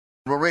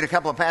We'll read a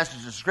couple of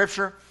passages of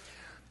Scripture,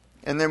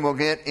 and then we'll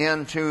get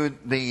into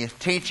the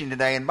teaching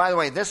today. And by the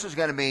way, this is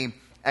going to be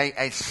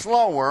a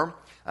slower,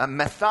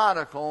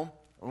 methodical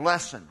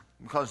lesson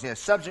because the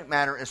subject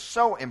matter is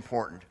so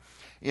important.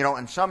 You know,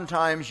 and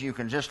sometimes you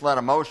can just let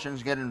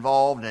emotions get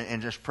involved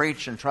and just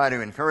preach and try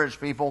to encourage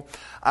people.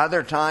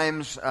 Other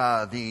times,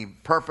 the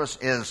purpose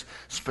is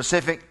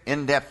specific,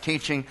 in-depth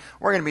teaching.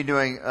 We're going to be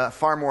doing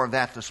far more of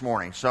that this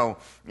morning, so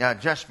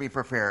just be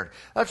prepared.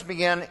 Let's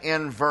begin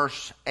in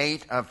verse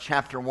 8 of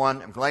chapter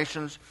 1 of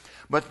Galatians.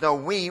 But though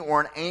we or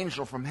an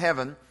angel from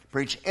heaven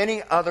preach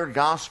any other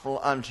gospel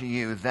unto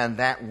you than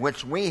that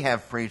which we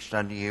have preached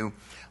unto you,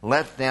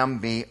 let them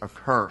be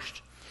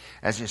accursed.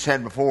 As he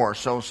said before,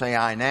 so say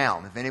I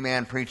now. If any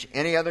man preach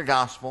any other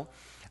gospel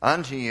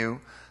unto you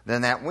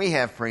than that we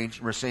have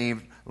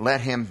received,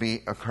 let him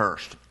be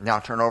accursed. Now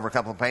turn over a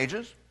couple of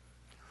pages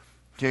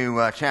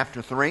to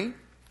chapter 3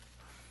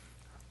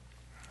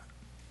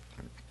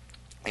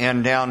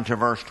 and down to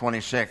verse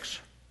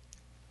 26.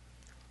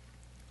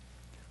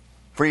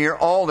 For you're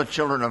all the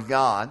children of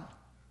God.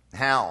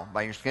 How?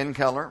 By your skin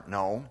color?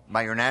 No.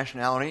 By your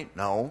nationality?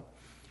 No.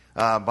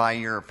 By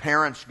your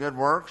parents' good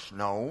works?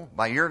 No.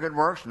 By your good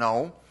works?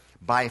 No.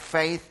 By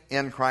faith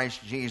in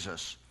Christ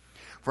Jesus.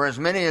 For as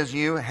many as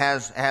you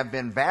have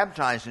been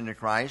baptized into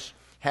Christ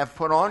have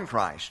put on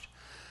Christ.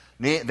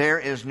 There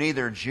is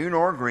neither Jew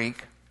nor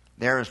Greek.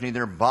 There is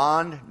neither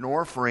bond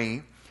nor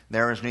free.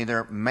 There is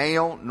neither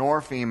male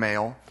nor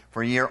female.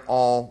 For ye are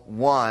all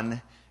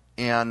one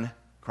in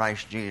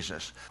Christ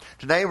Jesus.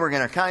 Today we're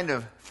going to kind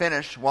of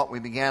finish what we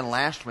began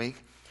last week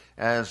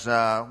as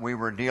we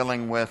were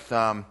dealing with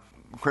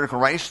critical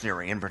race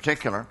theory in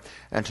particular.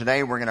 And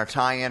today we're going to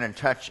tie in and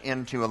touch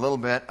into a little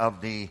bit of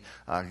the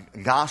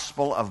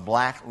gospel of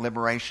black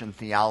liberation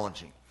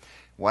theology,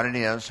 what it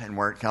is and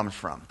where it comes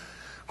from.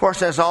 Of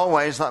course, as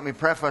always, let me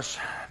preface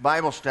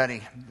Bible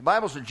study. The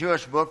Bible's a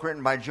Jewish book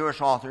written by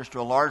Jewish authors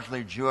to a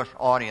largely Jewish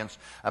audience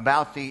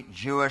about the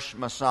Jewish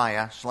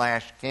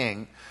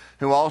Messiah/King,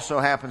 who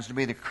also happens to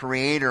be the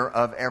creator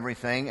of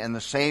everything and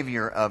the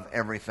savior of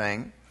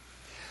everything.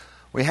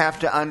 We have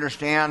to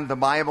understand the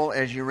Bible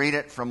as you read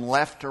it from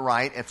left to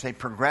right. It's a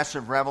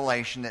progressive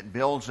revelation that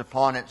builds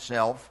upon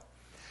itself.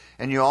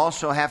 And you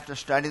also have to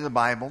study the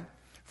Bible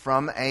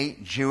from a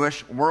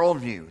Jewish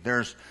worldview.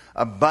 There's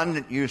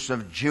abundant use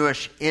of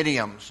Jewish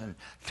idioms and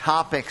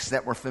topics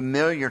that were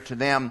familiar to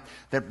them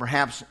that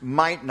perhaps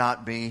might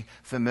not be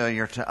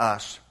familiar to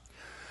us.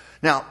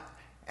 Now,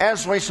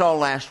 as we saw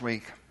last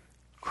week,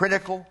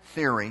 critical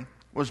theory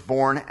was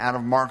born out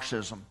of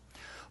Marxism.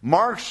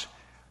 Marx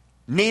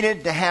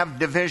needed to have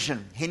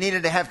division. He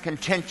needed to have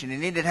contention. He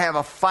needed to have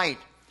a fight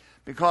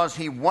because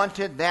he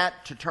wanted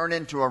that to turn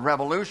into a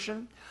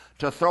revolution,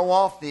 to throw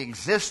off the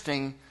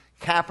existing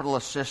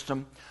capitalist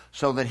system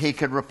so that he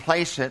could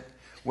replace it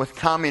with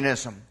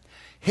communism.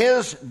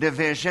 His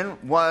division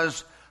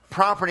was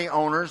property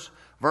owners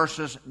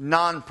versus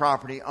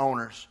non-property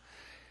owners.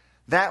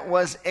 That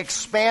was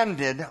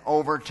expanded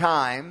over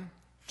time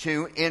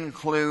to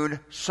include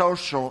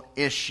social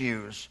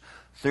issues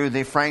through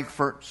the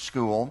Frankfurt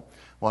School,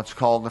 what's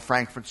called the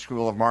Frankfurt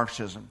School of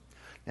Marxism.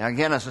 Now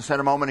again, as I said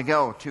a moment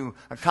ago, to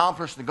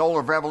accomplish the goal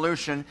of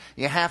revolution,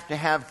 you have to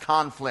have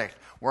conflict.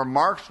 Where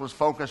Marx was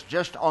focused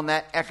just on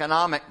that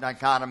economic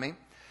dichotomy,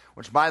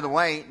 which, by the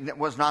way,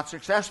 was not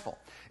successful.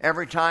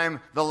 Every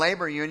time the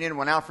labor union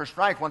went out for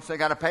strike, once they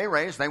got a pay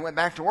raise, they went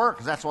back to work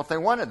because that's what they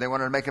wanted. They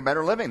wanted to make a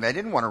better living. They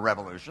didn't want a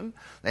revolution.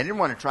 They didn't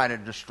want to try to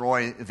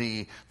destroy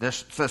the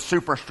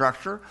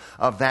superstructure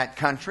of that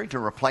country to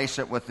replace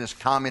it with this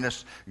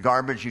communist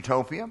garbage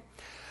utopia.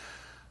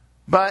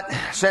 But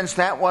since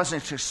that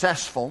wasn't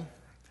successful,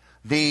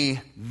 the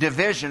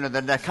division or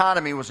the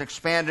dichotomy was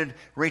expanded,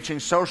 reaching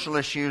social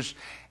issues,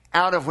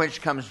 out of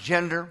which comes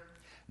gender,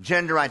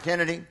 gender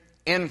identity,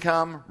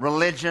 income,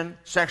 religion,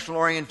 sexual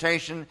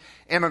orientation,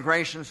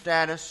 immigration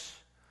status,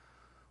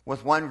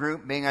 with one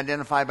group being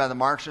identified by the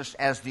Marxists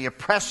as the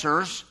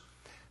oppressors,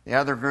 the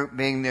other group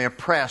being the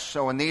oppressed.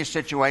 So in these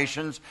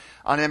situations,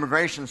 on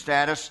immigration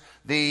status,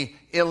 the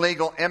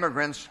illegal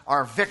immigrants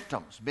are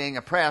victims being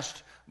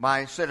oppressed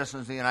by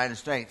citizens of the United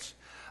States.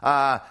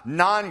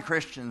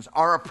 Non-Christians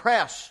are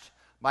oppressed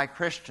by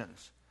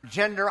Christians.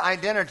 Gender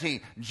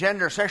identity,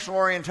 gender, sexual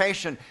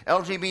orientation,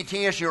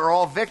 LGBT issue are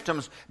all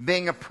victims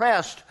being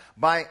oppressed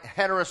by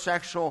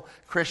heterosexual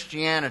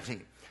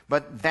Christianity.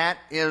 But that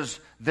is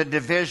the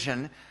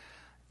division.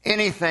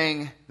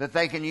 Anything that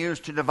they can use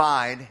to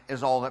divide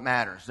is all that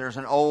matters. There's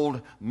an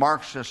old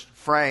Marxist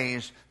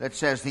phrase that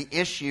says the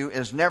issue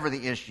is never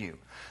the issue.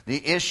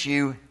 The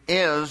issue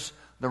is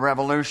the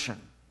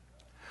revolution.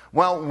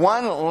 Well,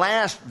 one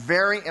last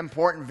very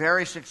important,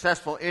 very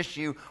successful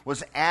issue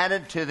was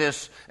added to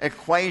this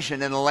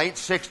equation in the late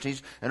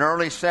 60s and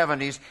early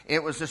 70s.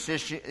 It was this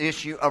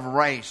issue of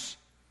race.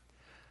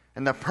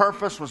 And the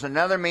purpose was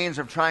another means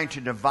of trying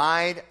to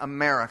divide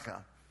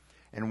America.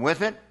 And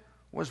with it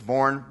was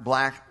born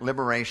black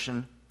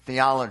liberation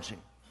theology.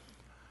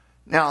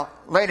 Now,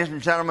 ladies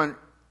and gentlemen,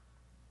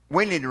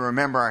 we need to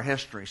remember our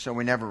history so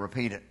we never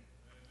repeat it.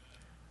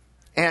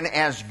 And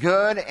as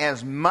good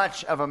as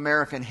much of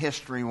American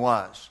history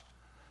was,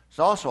 there's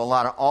also a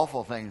lot of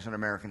awful things in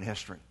American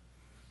history.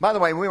 By the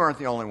way, we weren't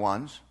the only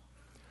ones.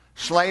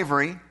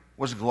 Slavery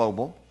was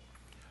global.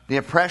 The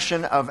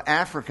oppression of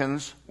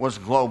Africans was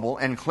global,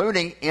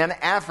 including in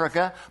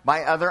Africa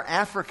by other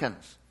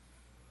Africans.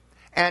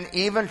 And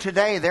even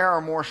today, there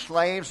are more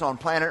slaves on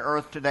planet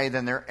Earth today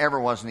than there ever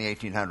was in the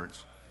 1800s.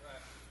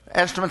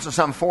 Estimates of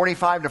some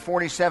 45 to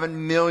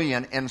 47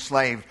 million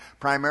enslaved,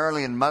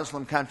 primarily in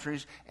Muslim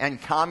countries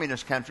and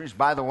communist countries.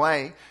 By the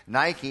way,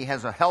 Nike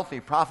has a healthy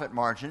profit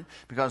margin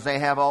because they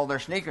have all their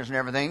sneakers and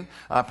everything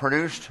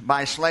produced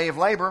by slave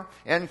labor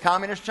in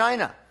communist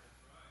China.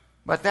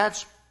 But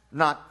that's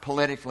not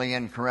politically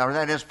incorrect.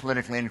 That is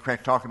politically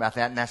incorrect to talk about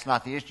that, and that's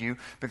not the issue,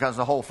 because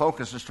the whole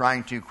focus is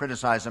trying to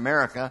criticize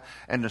America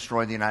and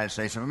destroy the United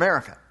States of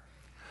America.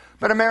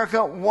 But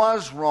America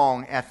was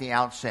wrong at the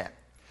outset.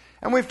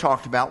 And we've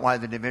talked about why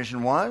the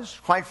division was.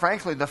 Quite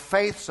frankly, the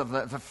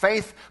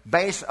faith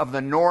base of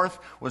the North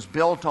was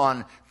built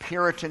on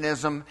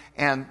Puritanism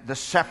and the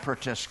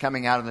separatists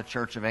coming out of the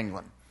Church of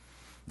England.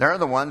 They're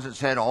the ones that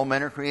said all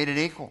men are created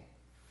equal.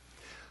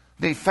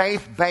 The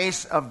faith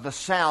base of the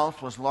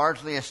South was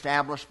largely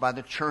established by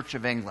the Church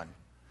of England.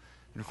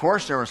 And of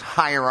course, there was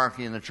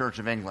hierarchy in the Church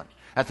of England.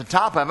 At the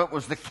top of it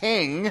was the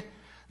king.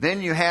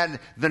 Then you had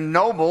the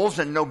nobles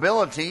and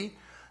nobility.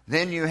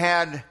 Then you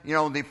had,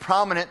 the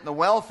prominent and the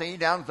wealthy.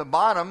 Down at the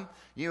bottom,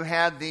 you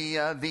had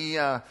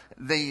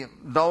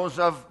those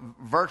of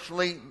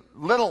virtually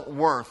little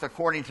worth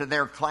according to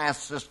their class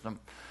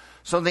system.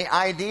 So the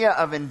idea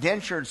of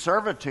indentured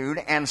servitude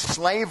and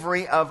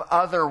slavery of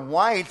other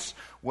whites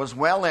was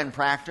well in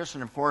practice.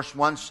 And of course,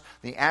 once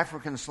the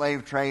African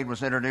slave trade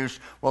was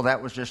introduced, well,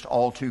 that was just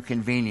all too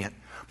convenient.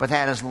 But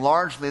that is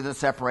largely the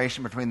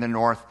separation between the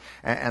North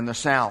and the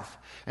South.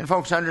 And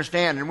folks,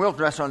 understand, and we'll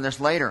address on this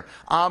later,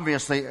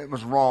 obviously it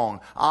was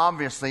wrong.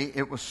 Obviously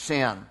it was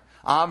sin.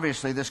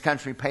 Obviously this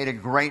country paid a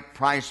great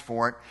price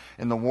for it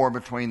in the war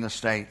between the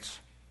states.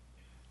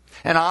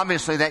 And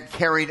obviously that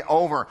carried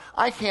over.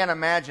 I can't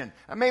imagine.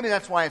 And maybe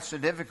that's why it's so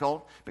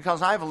difficult,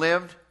 because I've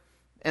lived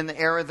in the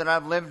area that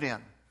I've lived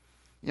in.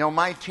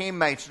 My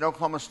teammates at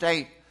Oklahoma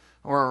State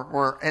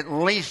were at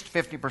least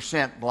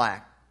 50%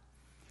 black.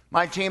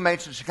 My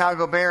teammates at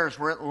Chicago Bears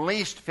were at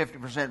least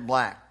 50%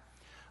 black.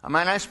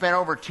 I spent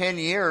over 10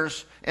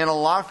 years in a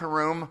locker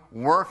room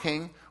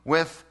working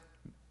with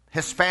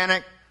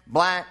Hispanic,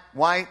 black,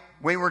 white.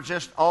 We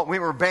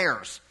were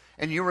Bears,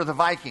 and you were the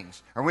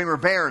Vikings. Or we were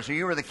Bears, or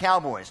you were the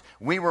Cowboys.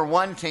 We were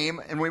one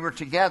team, and we were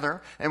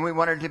together, and we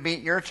wanted to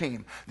beat your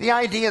team. The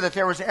idea that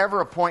there was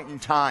ever a point in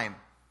time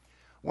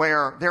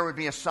where there would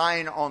be a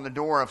sign on the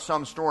door of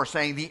some store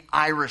saying the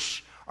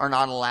Irish are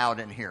not allowed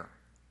in here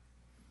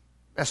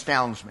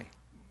astounds me.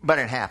 But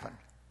it happened.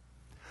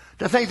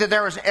 To think that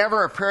there was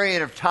ever a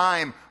period of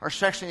time or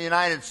section of the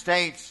United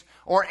States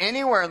or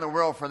anywhere in the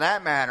world for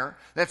that matter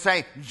that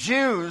say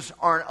Jews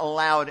aren't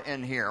allowed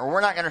in here, or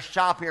we're not going to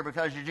shop here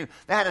because you're Jews,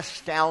 that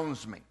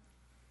astounds me.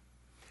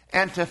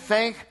 And to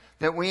think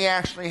that we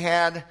actually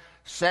had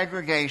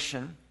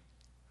segregation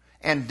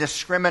and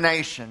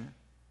discrimination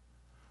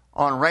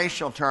on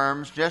racial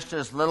terms just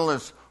as little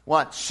as,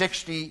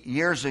 60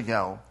 years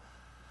ago,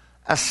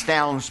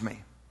 astounds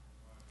me.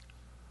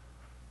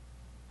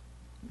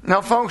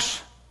 Now,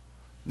 folks,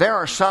 there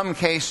are some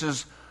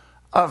cases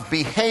of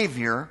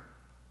behavior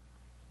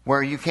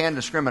where you can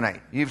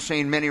discriminate. You've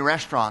seen many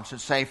restaurants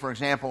that say, for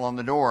example, on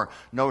the door,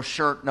 no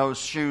shirt, no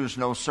shoes,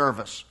 no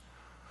service.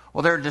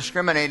 Well, they're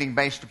discriminating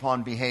based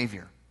upon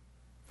behavior.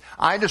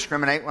 I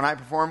discriminate when I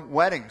perform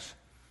weddings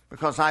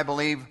because I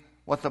believe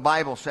what the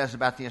Bible says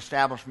about the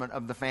establishment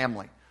of the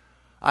family.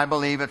 I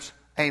believe it's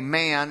a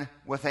man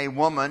with a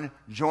woman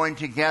joined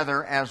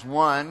together as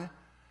one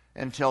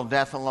until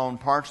death alone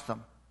parts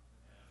them.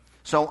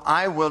 So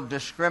I will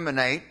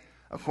discriminate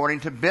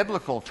according to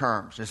biblical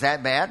terms. Is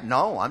that bad?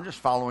 No, I'm just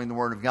following the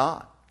Word of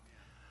God.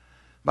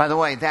 By the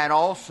way, that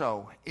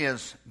also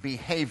is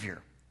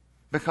behavior,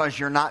 because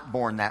you're not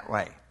born that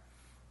way.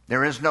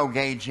 There is no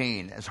gay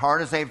gene. As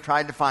hard as they've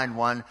tried to find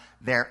one,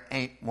 there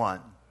ain't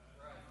one.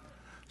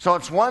 So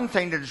it's one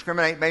thing to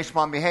discriminate based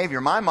upon behavior.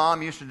 My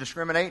mom used to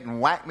discriminate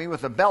and whack me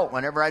with a belt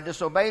whenever I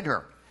disobeyed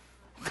her.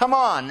 Come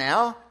on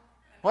now.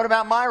 What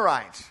about my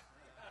rights?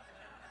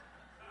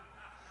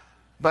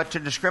 But to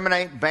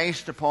discriminate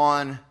based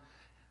upon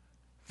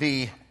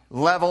the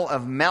level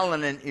of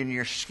melanin in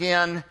your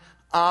skin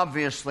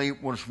obviously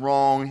was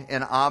wrong,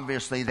 and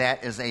obviously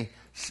that is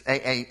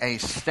a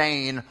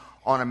stain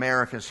on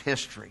America's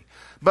history.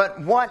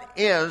 But what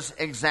is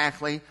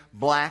exactly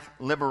black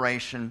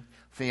liberation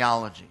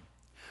theology?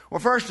 Well,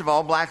 first of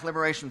all, black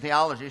liberation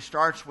theology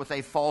starts with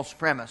a false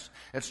premise.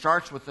 It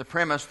starts with the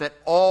premise that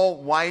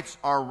all whites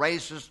are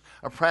racist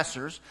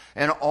oppressors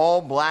and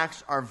all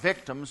blacks are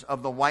victims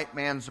of the white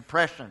man's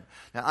oppression.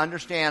 Now,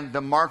 understand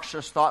the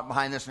Marxist thought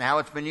behind this and how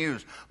it's been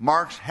used.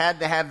 Marx had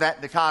to have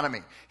that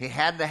dichotomy. He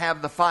had to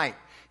have the fight.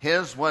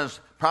 His was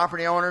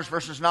property owners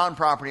versus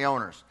non-property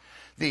owners.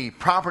 The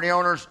property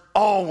owners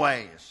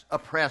always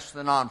oppress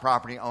the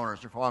non-property owners,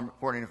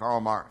 according to Karl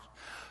Marx.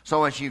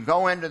 So as you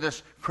go into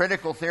this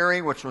critical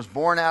theory, which was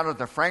born out of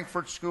the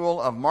Frankfurt School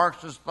of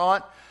Marxist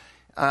thought,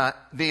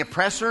 the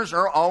oppressors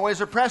are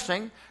always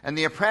oppressing, and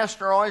the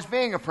oppressed are always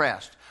being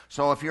oppressed.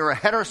 So if you're a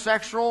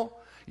heterosexual,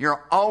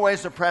 you're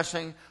always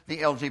oppressing the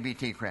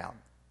LGBT crowd.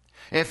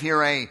 If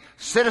you're a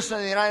citizen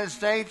of the United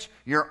States,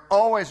 you're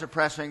always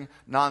oppressing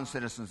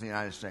non-citizens of the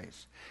United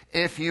States.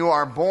 If you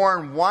are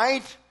born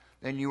white,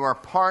 then you are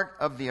part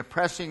of the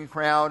oppressing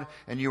crowd,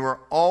 and you are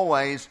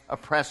always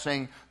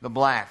oppressing the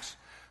blacks.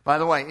 By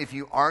the way, if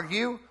you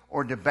argue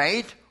or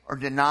debate or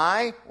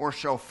deny or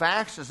show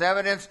facts as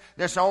evidence,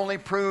 this only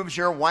proves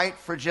your white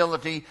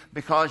fragility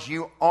because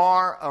you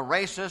are a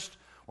racist.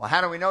 Well,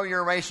 how do we know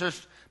you're a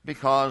racist?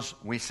 Because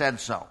we said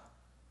so.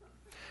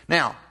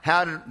 Now,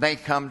 how did they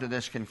come to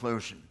this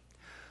conclusion?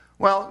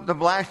 Well, the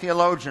black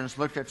theologians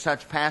looked at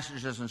such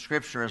passages in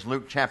Scripture as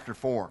Luke chapter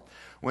 4,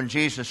 when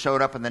Jesus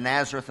showed up in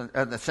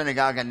the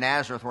synagogue in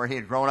Nazareth where he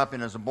had grown up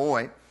in as a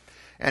boy,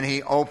 and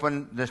he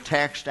opened the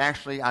text.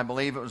 Actually, I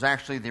believe it was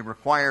actually the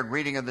required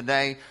reading of the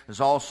day,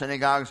 as all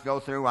synagogues go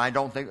through. I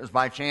don't think it was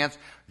by chance.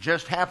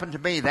 Just happened to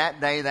be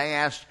that day they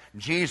asked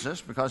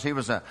Jesus, because he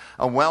was a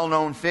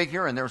well-known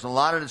figure, and there was a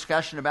lot of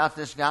discussion about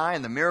this guy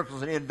and the miracles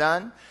that he had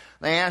done.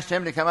 They asked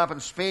him to come up and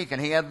speak,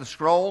 and he had the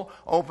scroll,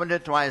 opened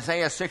it to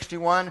Isaiah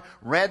 61,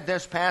 read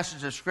this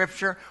passage of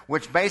Scripture,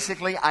 which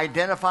basically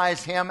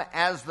identifies him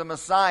as the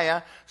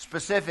Messiah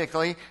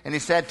specifically, and he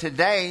said,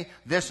 today,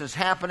 this is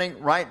happening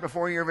right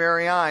before your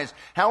very eyes.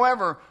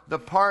 However, the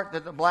part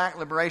that the black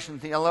liberation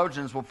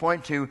theologians will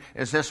point to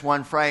is this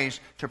one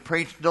phrase, to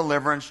preach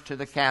deliverance to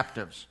the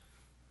captives.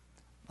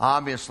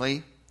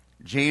 Obviously,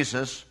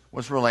 Jesus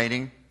was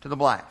relating to the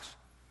blacks.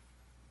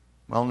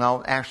 Well,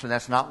 no, actually,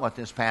 that's not what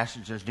this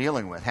passage is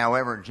dealing with.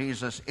 However,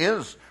 Jesus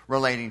is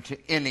relating to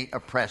any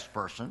oppressed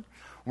person.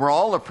 We're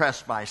all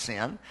oppressed by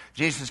sin.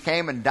 Jesus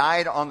came and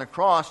died on the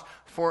cross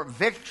for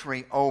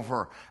victory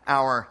over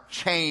our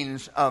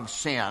chains of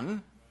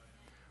sin.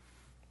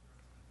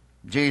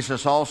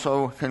 Jesus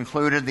also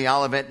concluded the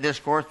Olivet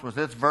Discourse with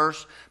this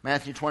verse,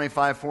 Matthew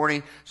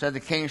 25:40, said,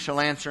 the king shall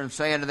answer and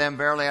say unto them,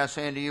 verily I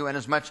say unto you,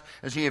 inasmuch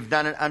as ye have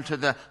done it unto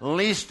the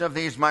least of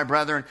these my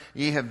brethren,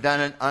 ye have done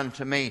it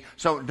unto me.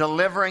 So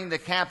delivering the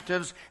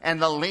captives and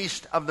the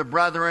least of the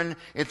brethren,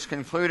 it's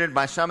concluded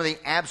by some of the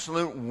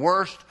absolute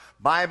worst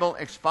Bible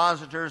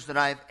expositors that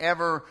I've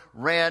ever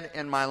read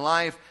in my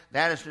life.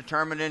 That is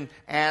determined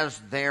as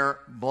their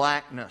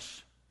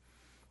blackness.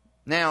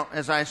 Now,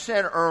 as I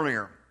said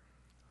earlier,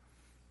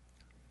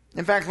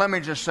 in fact, let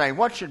me just say,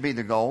 what should be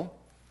the goal?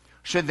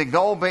 Should the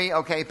goal be,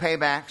 okay,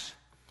 paybacks?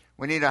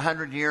 We need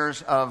 100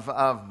 years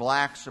of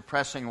blacks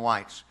suppressing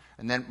whites,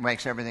 and then it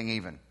makes everything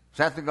even. Is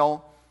that the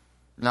goal?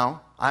 No,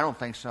 I don't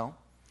think so.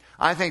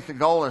 I think the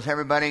goal is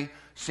everybody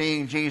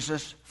seeing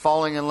Jesus,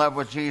 falling in love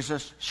with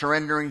Jesus,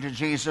 surrendering to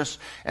Jesus,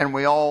 and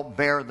we all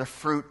bear the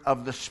fruit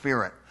of the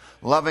Spirit.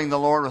 Loving the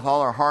Lord with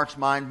all our hearts,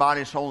 mind,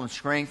 body, soul, and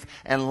strength,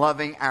 and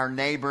loving our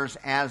neighbors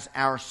as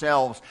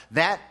ourselves.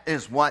 That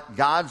is what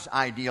God's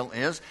ideal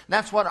is.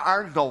 That's what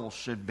our goal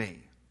should be.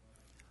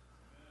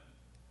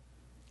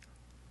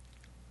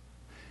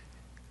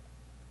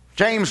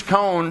 James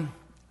Cone,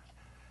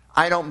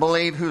 I don't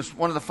believe, who's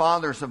one of the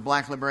fathers of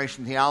black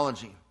liberation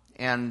theology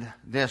and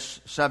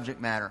this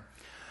subject matter,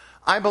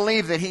 I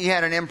believe that he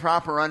had an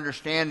improper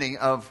understanding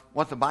of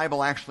what the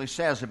Bible actually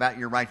says about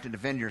your right to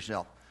defend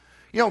yourself.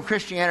 You know,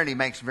 Christianity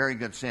makes very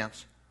good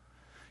sense.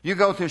 You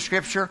go through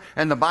Scripture,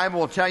 and the Bible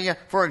will tell you,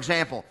 for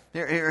example,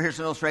 here's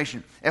an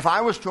illustration. If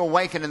I was to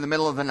awaken in the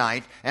middle of the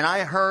night, and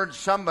I heard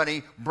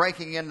somebody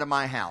breaking into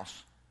my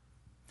house,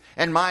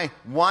 and my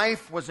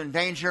wife was in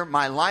danger,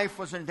 my life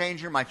was in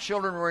danger, my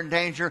children were in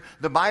danger,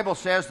 the Bible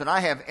says that I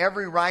have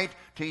every right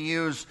to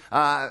use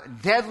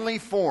deadly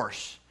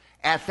force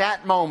at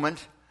that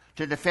moment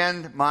to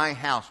defend my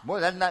house.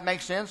 Boy, doesn't that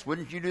make sense?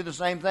 Wouldn't you do the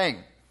same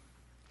thing?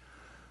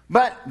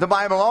 But the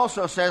Bible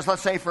also says,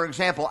 let's say, for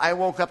example, I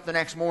woke up the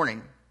next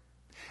morning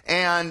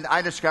and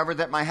I discovered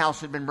that my house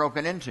had been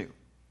broken into.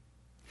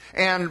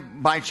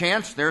 And by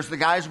chance, there's the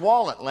guy's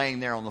wallet laying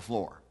there on the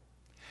floor.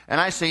 And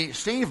I see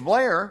Steve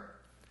Blair,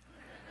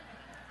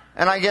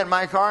 and I get in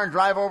my car and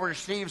drive over to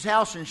Steve's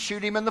house and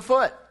shoot him in the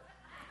foot.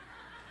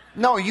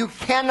 No, you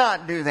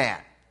cannot do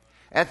that.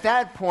 At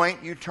that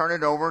point, you turn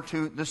it over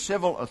to the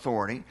civil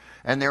authority,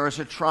 and there is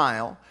a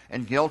trial,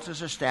 and guilt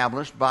is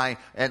established by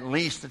at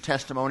least the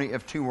testimony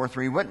of 2 or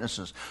 3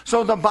 witnesses.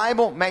 So the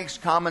Bible makes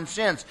common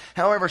sense.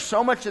 However,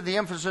 so much of the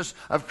emphasis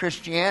of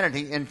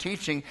Christianity in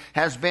teaching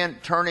has been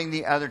turning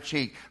the other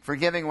cheek,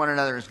 forgiving one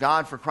another as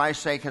God, for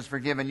Christ's sake, has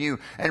forgiven you.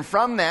 And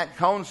from that,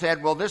 Cone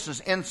said, well, this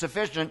is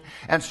insufficient,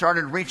 and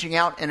started reaching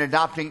out and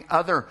adopting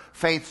other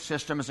faith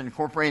systems and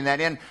incorporating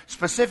that in,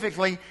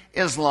 specifically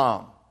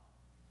Islam.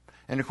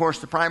 And of course,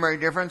 the primary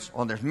difference,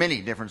 well, there's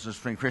many differences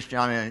between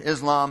Christianity and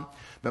Islam,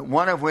 but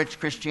one of which,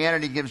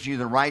 Christianity gives you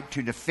the right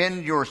to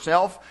defend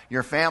yourself,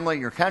 your family,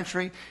 your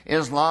country.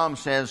 Islam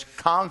says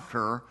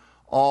conquer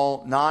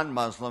all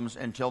non-Muslims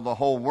until the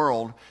whole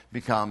world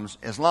becomes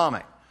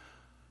Islamic.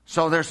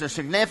 So there's a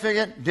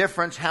significant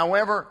difference.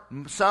 However,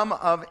 some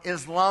of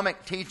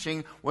Islamic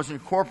teaching was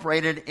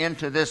incorporated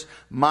into this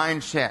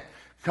mindset.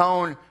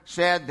 Cone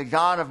said the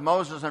God of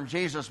Moses and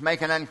Jesus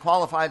make an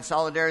unqualified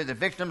solidarity of the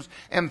victims,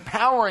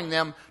 empowering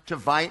them to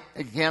fight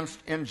against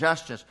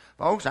injustice.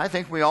 Folks, I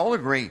think we all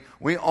agree.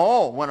 We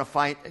all want to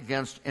fight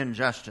against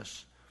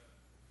injustice.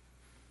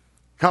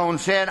 Cone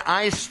said,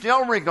 I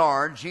still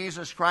regard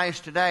Jesus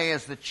Christ today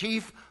as the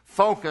chief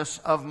focus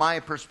of my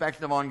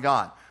perspective on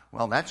God.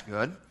 Well, that's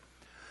good.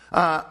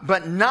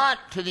 But not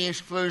to the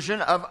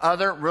exclusion of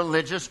other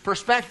religious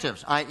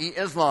perspectives, i.e.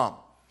 Islam.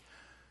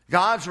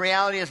 God's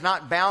reality is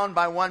not bound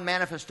by one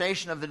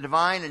manifestation of the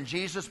divine in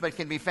Jesus, but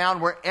can be found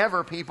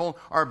wherever people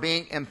are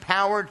being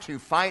empowered to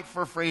fight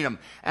for freedom.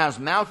 As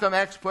Malcolm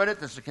X put it,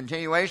 this is a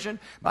continuation.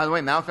 By the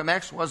way, Malcolm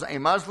X was a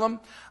Muslim.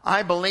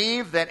 I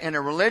believe that in a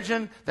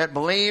religion that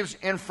believes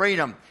in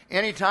freedom.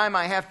 Anytime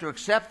I have to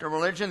accept a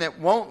religion that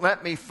won't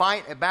let me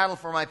fight a battle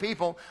for my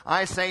people,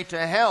 I say to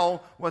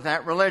hell with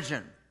that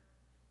religion.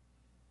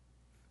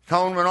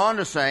 Cone went on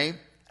to say,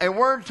 a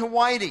word to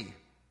Whitey.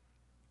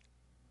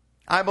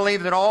 I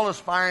believe that all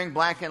aspiring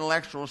black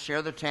intellectuals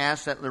share the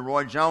task that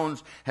Leroy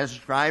Jones has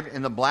described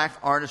in the Black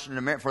Artist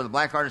for the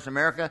Black Artist in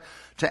America,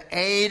 to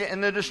aid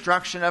in the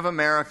destruction of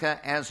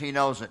America as he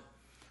knows it.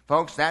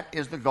 Folks, that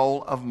is the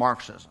goal of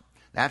Marxism.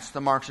 That's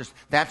the Marxist.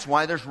 That's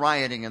why there's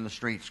rioting in the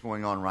streets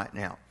going on right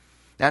now.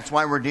 That's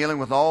why we're dealing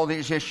with all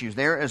these issues.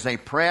 There is a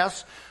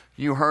press.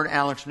 You heard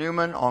Alex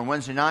Newman on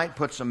Wednesday night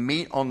put some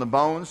meat on the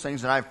bones,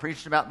 things that I've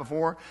preached about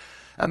before.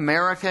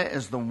 America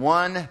is the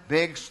one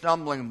big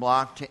stumbling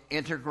block to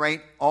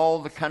integrate all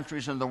the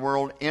countries in the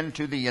world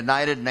into the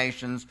United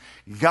Nations,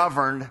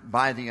 governed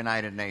by the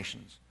United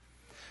Nations.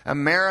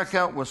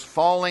 America was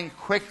falling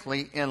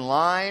quickly in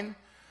line.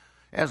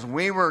 As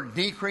we were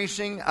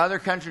decreasing, other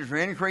countries were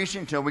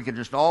increasing until we could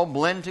just all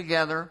blend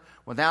together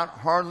without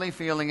hardly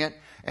feeling it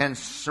and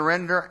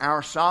surrender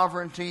our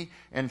sovereignty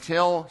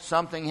until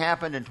something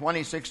happened in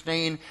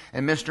 2016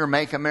 and Mr.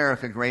 Make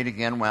America Great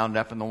Again wound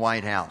up in the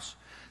White House.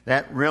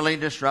 That really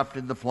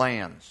disrupted the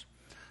plans.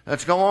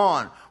 Let's go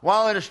on.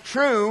 While it is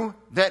true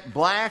that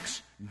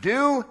blacks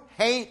do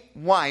hate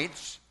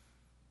whites,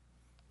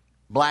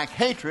 black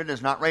hatred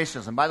is not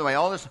racism. By the way,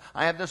 all this,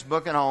 I have this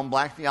book at home,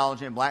 Black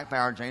Theology and Black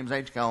Power, James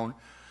H. Cone.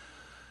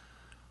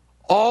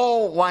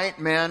 All white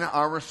men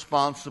are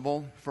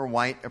responsible for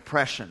white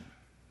oppression.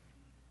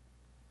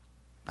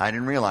 I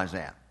didn't realize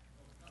that.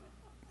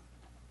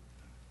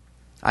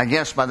 I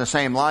guess by the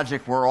same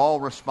logic, we're all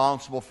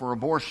responsible for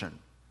abortion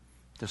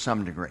to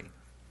some degree.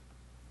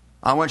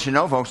 I want you to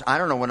know, folks, I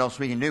don't know what else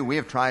we can do. We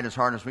have tried as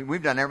hard as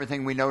we've done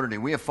everything we know to do.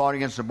 We have fought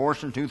against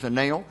abortion tooth and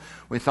nail.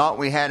 We thought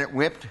we had it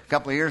whipped a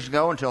couple of years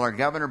ago until our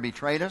governor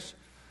betrayed us.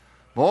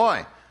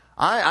 Boy,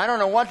 I don't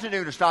know what to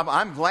do to stop it.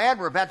 I'm glad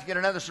we're about to get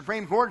another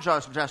Supreme Court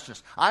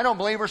justice. I don't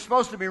believe we're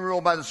supposed to be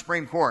ruled by the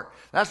Supreme Court.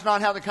 That's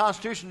not how the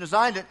Constitution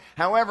designed it.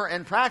 However,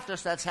 in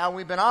practice, that's how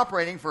we've been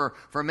operating for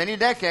many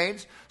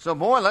decades. So,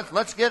 boy,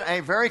 let's get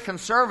a very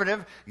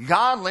conservative,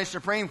 godly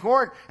Supreme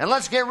Court, and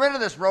let's get rid of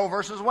this Roe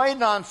versus Wade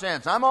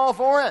nonsense. I'm all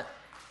for it.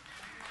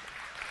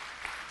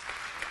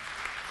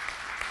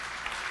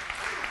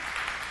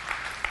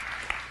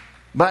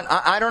 But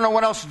I don't know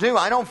what else to do.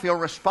 I don't feel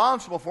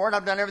responsible for it.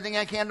 I've done everything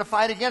I can to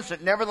fight against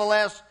it.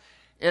 Nevertheless,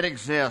 it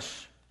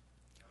exists.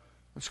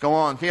 Let's go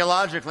on.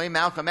 Theologically,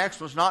 Malcolm X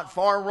was not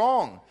far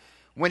wrong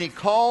when he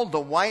called the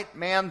white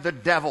man the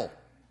devil.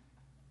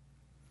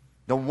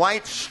 The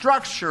white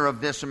structure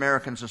of this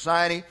American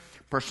society,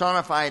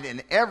 personified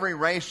in every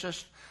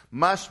racist,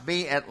 must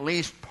be at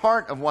least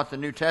part of what the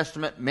New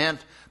Testament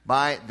meant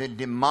by the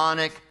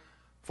demonic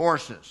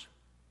forces.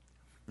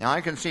 Now,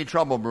 I can see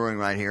trouble brewing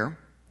right here.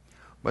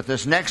 But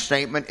this next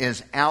statement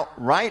is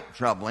outright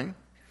troubling.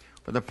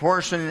 For the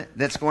person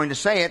that's going to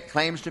say it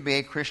claims to be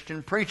a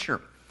Christian preacher.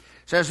 It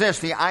says this,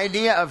 the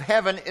idea of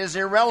heaven is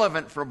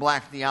irrelevant for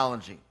black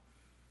theology.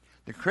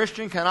 The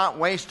Christian cannot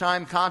waste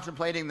time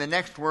contemplating the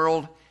next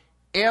world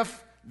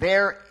if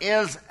there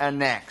is a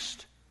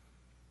next.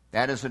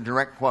 That is a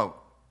direct quote.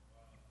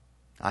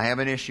 I have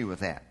an issue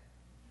with that.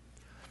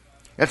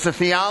 It's a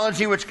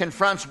theology which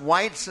confronts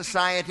white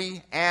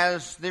society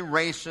as the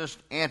racist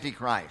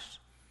Antichrist.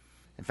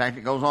 In fact,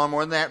 it goes on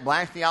more than that.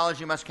 Black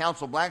theology must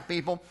counsel black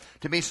people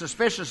to be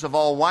suspicious of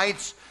all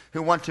whites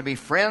who want to be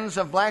friends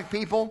of black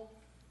people.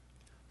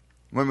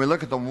 When we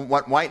look at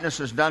what whiteness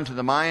has done to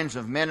the minds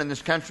of men in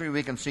this country,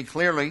 we can see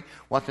clearly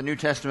what the New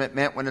Testament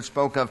meant when it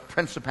spoke of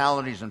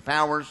principalities and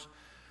powers.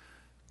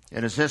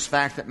 It is this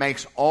fact that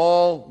makes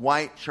all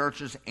white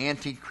churches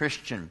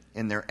anti-Christian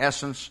in their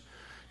essence.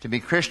 To be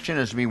Christian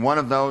is to be one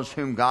of those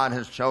whom God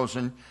has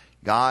chosen.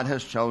 God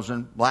has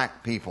chosen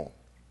black people.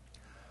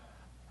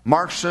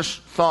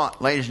 Marxist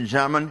thought, ladies and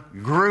gentlemen,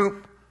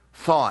 group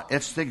thought.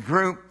 It's the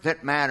group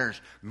that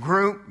matters.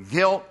 Group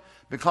guilt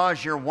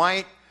because you're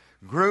white.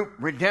 Group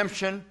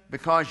redemption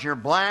because you're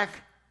black.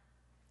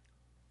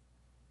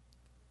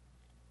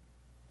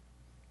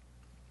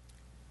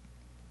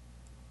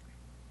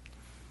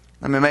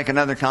 Let me make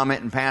another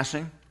comment in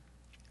passing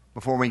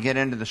before we get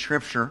into the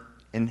Scripture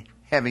in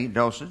heavy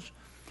dosage.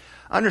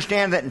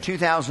 Understand that in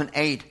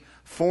 2008,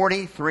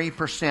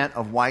 43%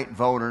 of white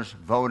voters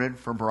voted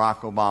for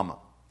Barack Obama.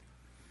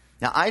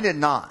 Now, I did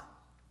not.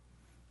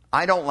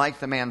 I don't like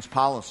the man's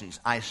policies.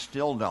 I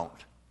still don't.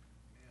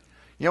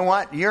 You know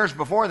what? Years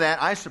before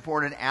that, I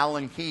supported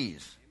Alan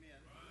Keyes.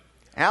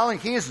 Alan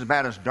Keyes is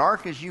about as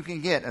dark as you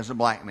can get as a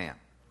black man.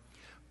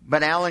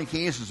 But Alan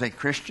Keyes is a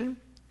Christian,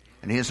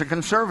 and he is a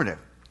conservative.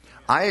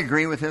 I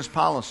agree with his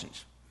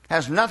policies.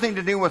 Has nothing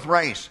to do with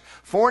race.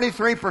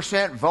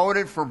 43%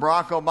 voted for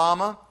Barack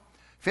Obama.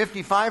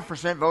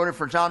 55% voted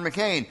for John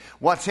McCain.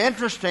 What's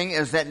interesting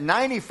is that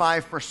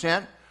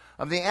 95%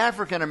 of the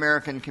African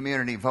American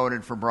community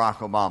voted for Barack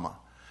Obama,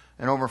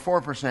 and over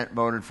 4%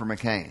 voted for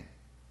McCain.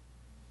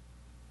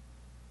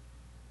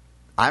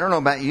 I don't know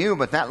about you,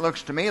 but that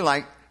looks to me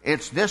like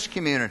it's this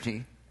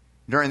community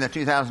during the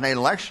 2008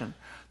 election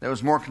that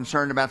was more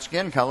concerned about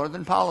skin color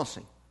than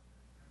policy.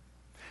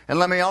 And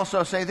let me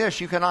also say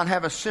this, you cannot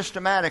have a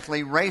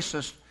systematically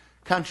racist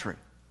country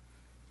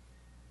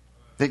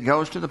that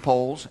goes to the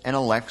polls and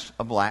elects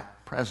a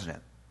black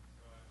president.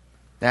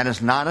 That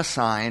is not a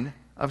sign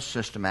of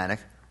systematic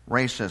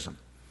racism.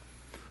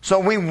 So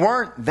we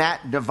weren't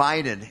that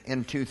divided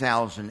in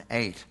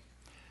 2008.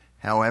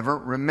 However,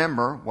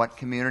 remember what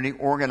community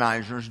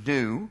organizers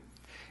do,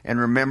 and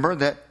remember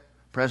that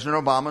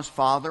President Obama's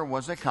father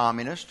was a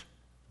communist.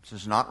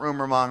 This is not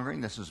rumor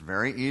mongering. This is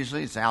very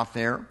easily, it's out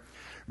there.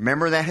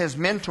 Remember that his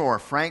mentor,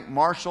 Frank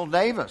Marshall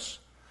Davis,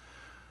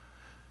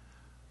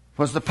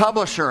 was the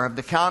publisher of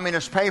the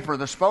communist paper,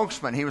 The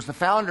Spokesman. He was the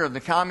founder of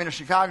the communist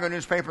Chicago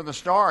newspaper, The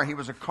Star. He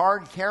was a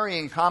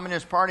card-carrying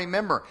Communist Party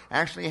member.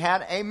 Actually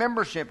had a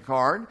membership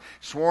card,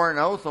 swore an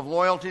oath of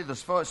loyalty to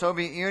the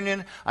Soviet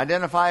Union,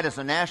 identified as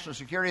a national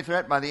security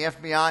threat by the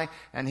FBI,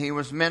 and he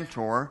was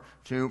mentor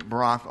to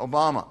Barack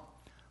Obama.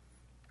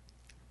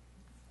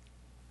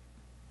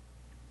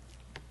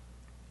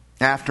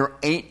 After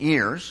 8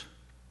 years,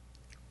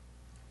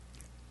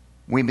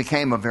 we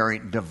became a very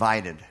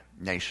divided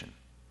nation.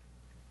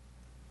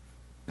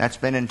 That's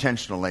been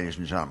intentional, ladies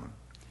and gentlemen.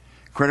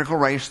 Critical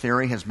race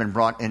theory has been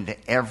brought into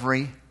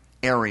every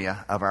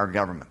area of our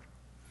government.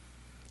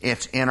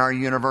 It's in our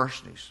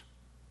universities.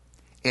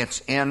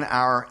 It's in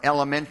our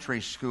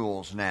elementary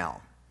schools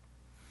now.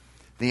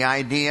 The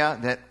idea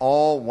that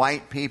all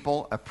white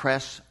people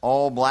oppress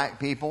all black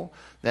people,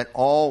 that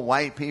all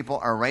white people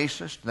are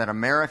racist, that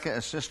America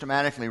is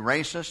systematically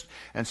racist,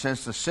 and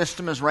since the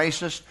system is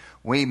racist,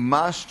 we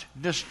must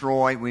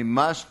destroy, we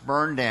must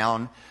burn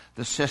down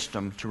the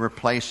system to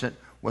replace it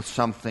with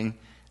something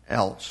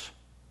else.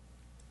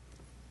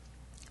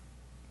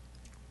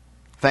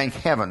 Thank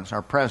heavens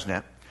our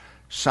president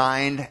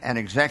signed an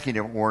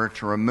executive order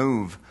to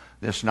remove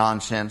this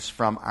nonsense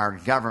from our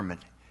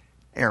government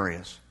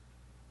areas.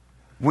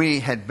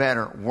 We had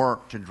better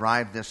work to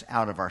drive this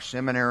out of our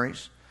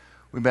seminaries.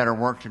 We better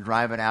work to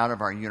drive it out of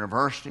our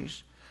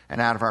universities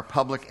and out of our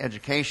public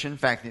education. In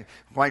fact,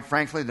 quite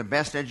frankly, the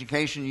best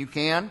education you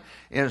can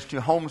is to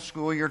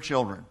homeschool your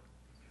children.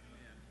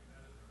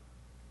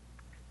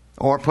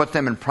 Or put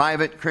them in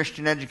private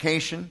Christian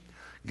education.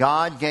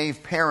 God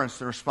gave parents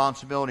the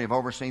responsibility of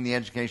overseeing the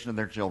education of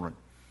their children.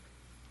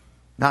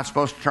 Not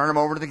supposed to turn them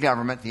over to the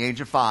government at the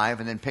age of 5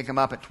 and then pick them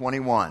up at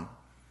 21.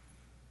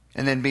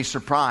 And then be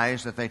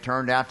surprised that they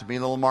turned out to be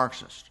little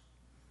Marxists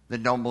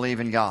that don't believe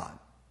in God.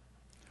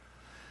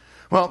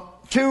 Well,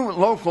 2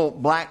 local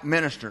black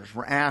ministers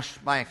were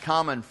asked by a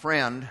common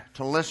friend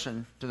to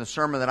listen to the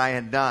sermon that I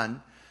had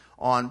done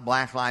on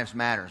Black Lives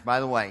Matter. By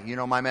the way, you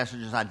know my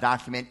message is I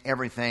document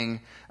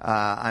everything.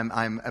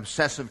 I'm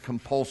obsessive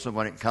compulsive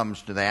when it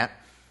comes to that.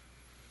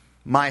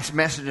 My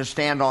messages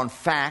stand on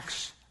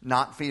facts,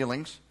 not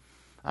feelings.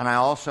 And I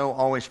also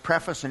always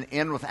preface and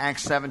end with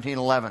Acts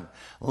 17:11.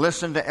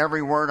 Listen to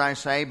every word I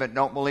say, but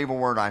don't believe a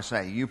word I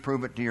say. You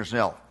prove it to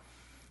yourself.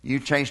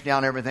 You chase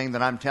down everything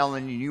that I'm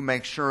telling you. You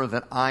make sure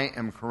that I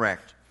am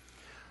correct.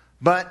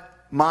 But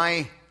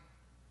my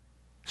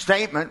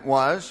statement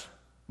was,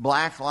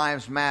 Black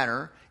Lives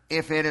Matter.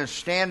 If it is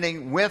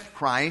standing with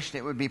Christ,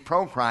 it would be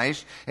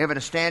pro-Christ. If it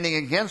is standing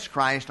against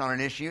Christ on an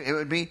issue, it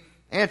would be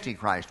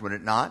anti-Christ, would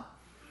it not?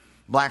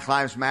 Black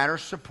Lives Matter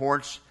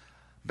supports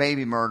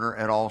baby murder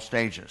at all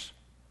stages.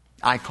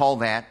 I call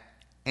that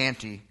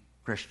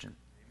anti-Christian.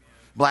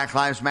 Black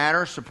Lives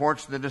Matter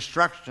supports the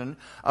destruction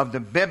of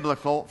the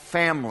biblical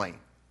family.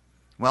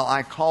 Well,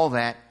 I call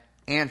that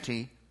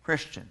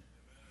anti-Christian.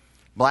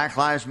 Black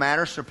Lives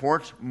Matter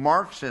supports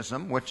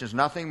Marxism, which is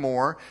nothing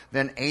more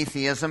than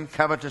atheism,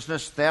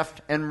 covetousness,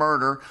 theft, and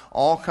murder,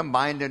 all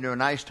combined into a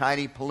nice,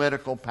 tidy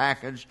political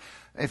package.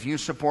 If you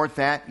support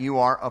that, you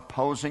are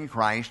opposing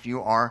Christ.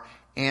 You are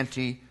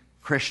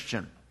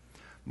anti-Christian.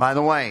 By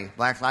the way,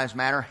 Black Lives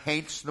Matter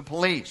hates the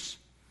police.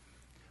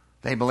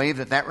 They believe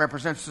that that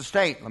represents the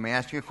state. Let me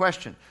ask you a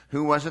question.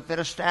 Who was it that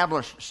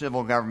established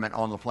civil government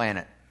on the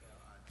planet?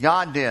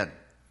 God did.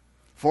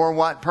 For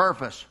what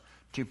purpose?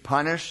 To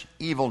punish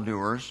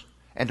evildoers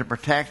and to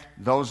protect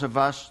those of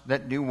us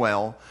that do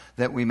well,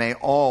 that we may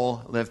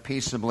all live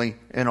peaceably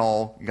in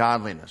all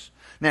godliness.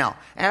 Now,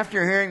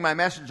 after hearing my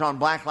message on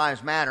Black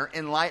Lives Matter,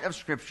 in light of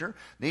Scripture,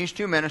 these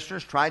two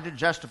ministers tried to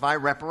justify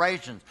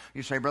reparations.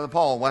 You say, Brother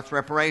Paul, what's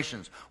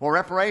reparations? Well,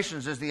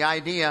 reparations is the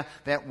idea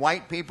that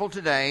white people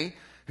today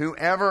who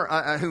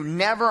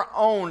never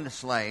owned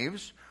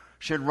slaves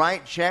should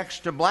write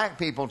checks to black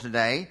people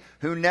today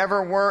who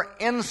never were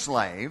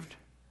enslaved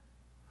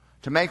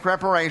to make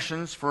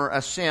reparations for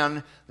a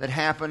sin that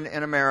happened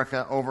in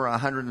America over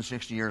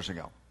 160 years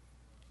ago.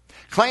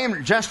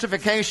 Claimed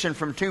justification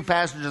from two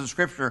passages of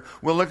Scripture.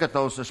 We'll look at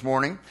those this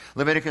morning.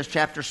 Leviticus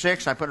chapter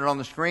 6, I put it on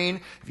the screen.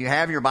 If you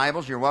have your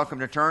Bibles, you're welcome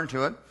to turn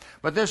to it.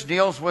 But this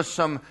deals with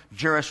some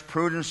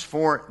jurisprudence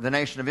for the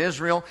nation of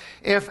Israel.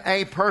 If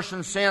a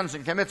person sins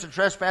and commits a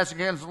trespass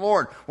against the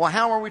Lord, well,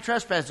 how are we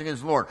trespassing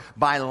against the Lord?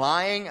 By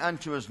lying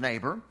unto his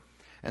neighbor,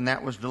 and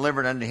that was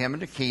delivered unto him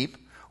to keep,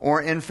 or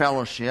in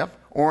fellowship,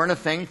 or in a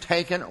thing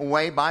taken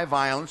away by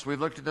violence. We've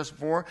looked at this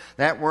before.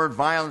 That word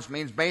violence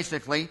means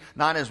basically,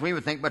 not as we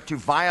would think, but to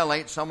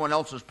violate someone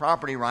else's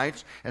property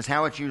rights, is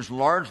how it's used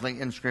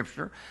largely in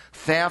Scripture.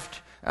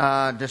 Theft,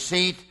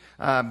 deceit,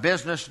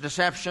 business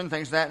deception,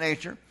 things of that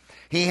nature.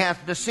 He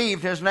hath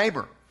deceived his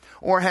neighbor,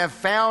 or have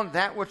found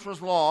that which was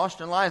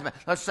lost and lies.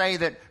 Let's say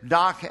that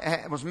Doc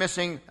was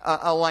missing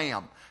a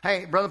lamb.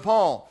 Hey, Brother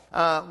Paul,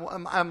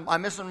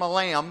 I'm missing my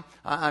lamb.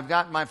 I've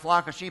got my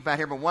flock of sheep out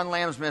here, but one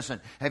lamb's missing.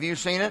 Have you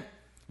seen it?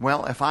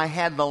 Well, if I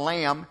had the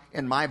lamb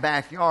in my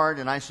backyard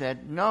and I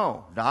said,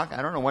 no, Doc,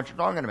 I don't know what you're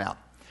talking about.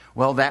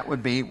 Well, that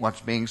would be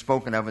what's being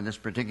spoken of in this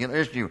particular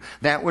issue.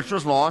 That which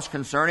was lost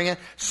concerning it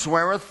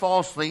sweareth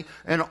falsely,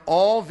 and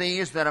all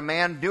these that a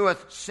man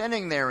doeth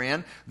sinning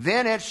therein,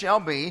 then it shall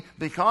be,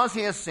 because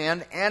he has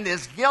sinned and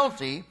is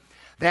guilty,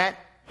 that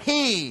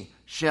he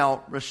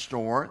shall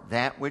restore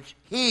that which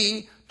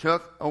he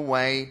took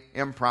away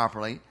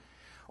improperly,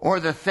 or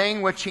the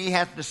thing which he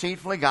hath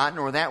deceitfully gotten,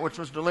 or that which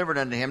was delivered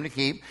unto him to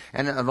keep,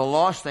 and the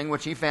lost thing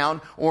which he found,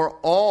 or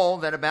all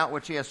that about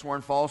which he has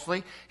sworn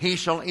falsely, he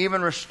shall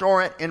even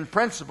restore it in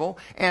principle,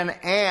 and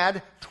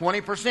add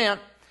 20%,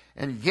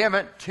 and give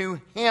it to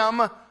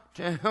him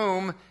to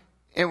whom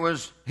who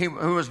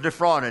was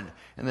defrauded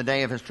in the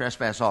day of his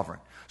trespass offering.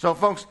 So,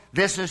 folks,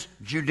 this is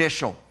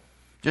judicial.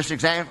 Just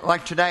exactly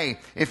like today,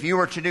 if you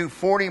were to drive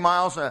 40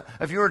 miles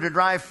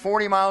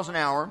an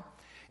hour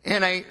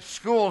in a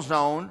school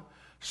zone,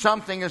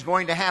 something is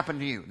going to happen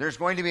to you. There's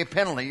going to be a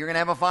penalty. You're going to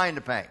have a fine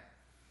to pay.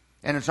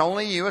 And it's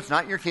only you. It's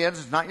not your kids.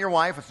 It's not your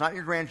wife. It's not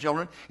your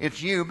grandchildren.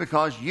 It's you,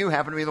 because you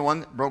happen to be the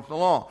one that broke the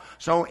law.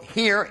 So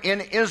here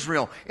in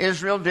Israel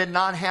did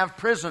not have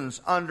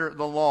prisons under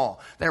the law.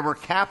 There were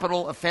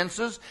capital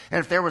offenses. And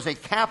if there was a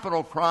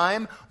capital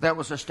crime that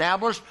was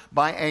established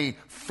by a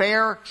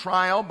fair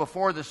trial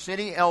before the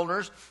city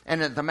elders,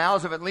 and at the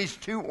mouths of at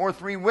least 2 or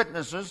 3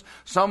 witnesses,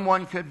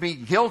 someone could be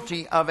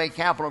guilty of a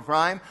capital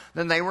crime,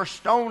 then they were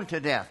stoned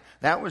to death.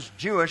 That was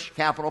Jewish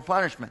capital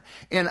punishment.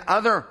 In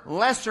other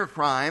lesser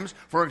crimes,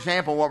 for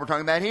example, what we're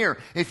talking about here,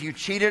 if you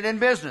cheated in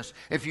business,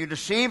 if you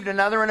deceived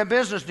another in a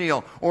business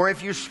deal, or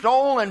if you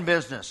stole in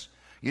business,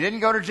 you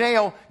didn't go to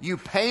jail, you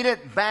paid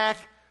it back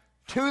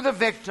to the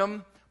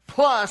victim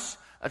plus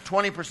a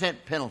 20%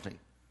 penalty.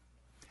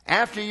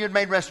 After you'd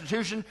made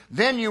restitution,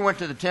 then you went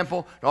to the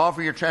temple to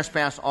offer your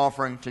trespass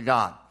offering to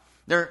God.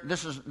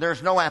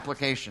 There's no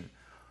application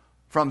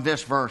from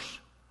this verse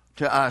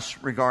to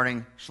us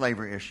regarding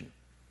slavery issue.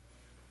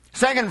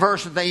 Second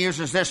verse that they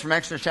use is this from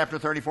Exodus chapter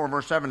 34,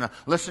 verse 7. Now,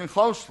 listen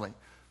closely,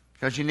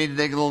 because you need to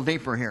dig a little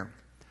deeper here.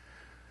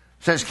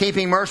 It says,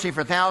 keeping mercy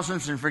for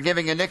thousands and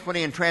forgiving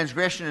iniquity and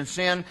transgression and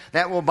sin,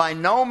 that will by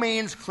no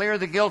means clear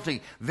the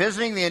guilty,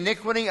 visiting the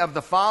iniquity of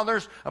the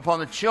fathers upon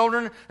the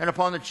children and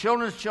upon the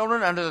children's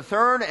children unto the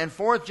 3rd and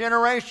 4th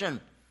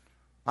generation.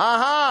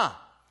 Aha!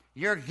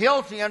 You're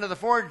guilty unto the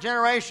 4th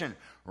generation.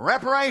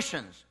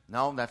 Reparations.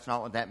 No, that's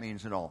not what that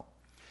means at all.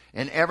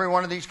 In every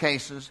one of these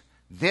cases,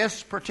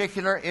 this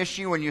particular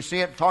issue, when you see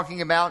it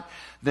talking about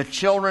the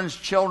children's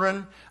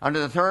children under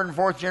the 3rd and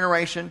 4th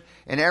generation,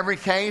 in every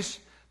case,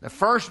 the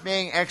first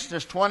being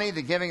Exodus 20,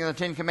 the giving of the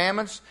 10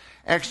 Commandments,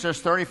 Exodus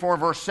 34,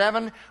 verse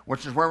 7,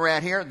 which is where we're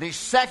at here, the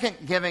second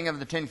giving of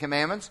the 10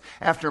 Commandments,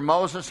 after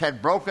Moses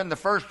had broken the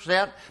first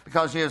set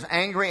because he was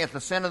angry at the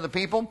sin of the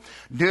people.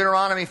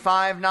 Deuteronomy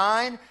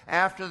 5:9,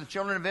 after the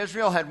children of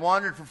Israel had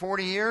wandered for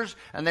 40 years,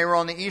 and they were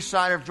on the east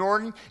side of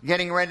Jordan,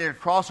 getting ready to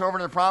cross over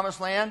to the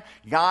Promised Land,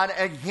 God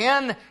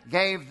again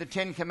gave the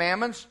 10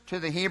 Commandments to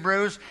the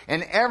Hebrews.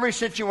 In every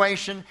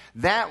situation,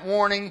 that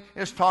warning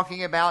is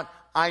talking about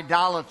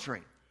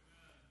idolatry.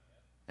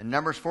 And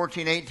Numbers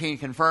 14:18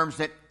 confirms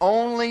that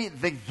only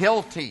the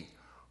guilty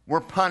were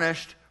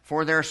punished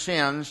for their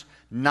sins,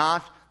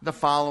 not the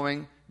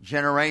following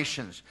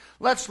generations.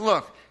 Let's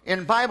look.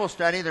 In Bible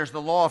study, there's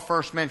the law of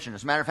first mention.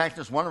 As a matter of fact,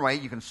 that's one way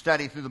you can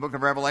study through the book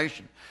of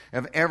Revelation.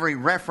 If every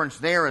reference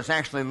there is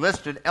actually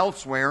listed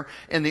elsewhere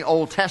in the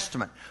Old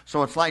Testament.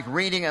 So it's like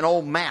reading an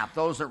old map.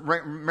 Those that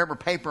remember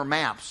paper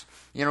maps.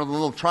 You know, the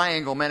little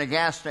triangle meant a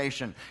gas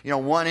station.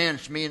 1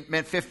 inch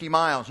meant 50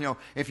 miles.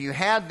 If you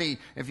had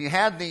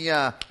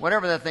the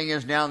whatever that thing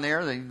is down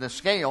there, the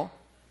scale.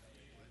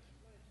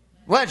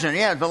 Legend,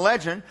 yeah, the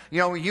legend.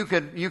 You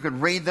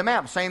could read the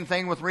map. Same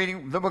thing with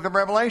reading the book of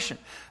Revelation.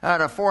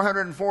 Out of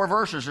 404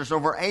 verses, there's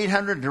over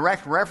 800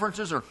 direct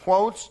references or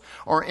quotes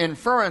or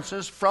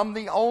inferences from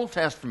the Old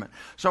Testament.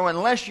 So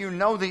unless you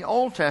know the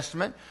Old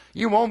Testament,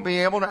 you won't be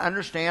able to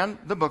understand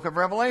the book of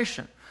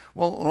Revelation.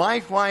 Well,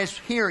 likewise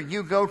here,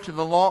 you go to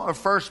the law of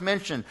first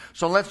mention.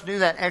 So let's do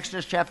that.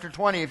 Exodus chapter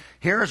 20.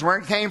 Here's where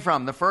it came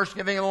from. The first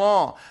giving of the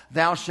law.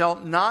 Thou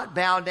shalt not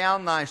bow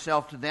down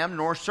thyself to them,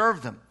 nor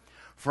serve them.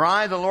 For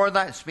I, the Lord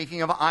thy,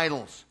 speaking of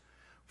idols,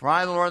 for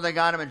I, the Lord thy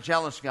God, am a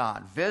jealous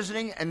God,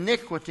 visiting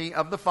iniquity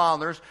of the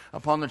fathers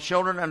upon the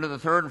children unto the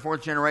third and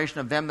fourth generation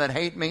of them that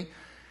hate me,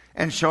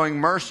 and showing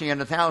mercy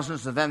unto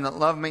thousands of them that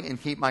love me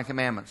and keep my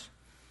commandments.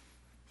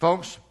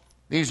 Folks,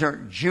 these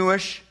are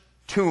Jewish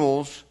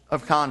tools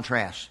of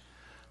contrast.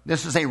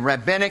 This is a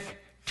rabbinic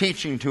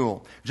teaching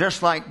tool.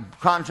 Just like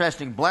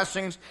contrasting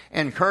blessings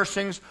and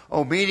cursings,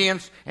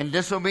 obedience and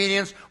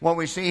disobedience, what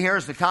we see here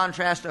is the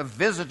contrast of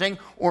visiting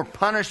or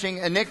punishing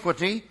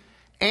iniquity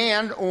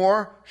and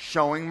or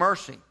showing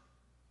mercy.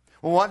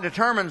 Well, what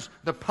determines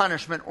the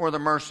punishment or the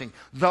mercy?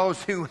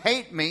 Those who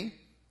hate me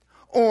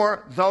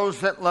or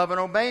those that love and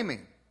obey me.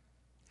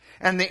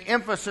 And the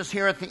emphasis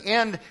here at the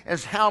end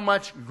is how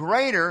much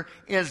greater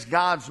is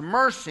God's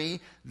mercy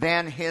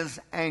than His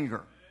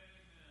anger.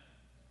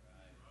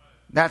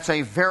 That's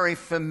a very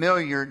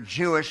familiar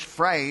Jewish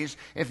phrase.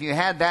 If you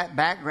had that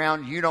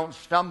background, you don't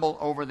stumble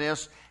over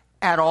this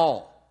at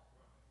all.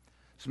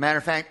 As a matter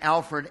of fact,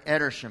 Alfred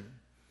Edersheim,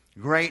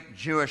 great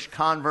Jewish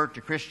convert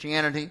to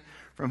Christianity,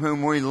 from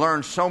whom we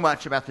learn so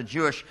much about the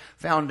Jewish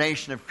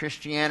foundation of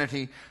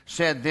Christianity,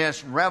 said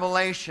this: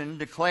 Revelation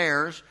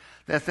declares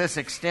that this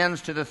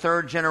extends to the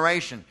third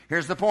generation.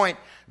 Here's the point.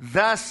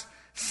 Thus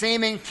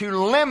seeming to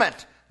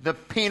limit the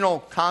penal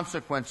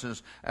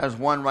consequences, as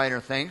one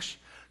writer thinks,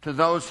 to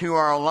those who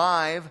are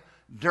alive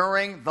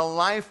during the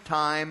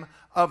lifetime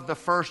of the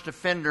first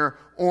offender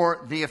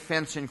or the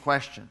offense in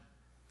question.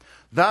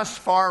 Thus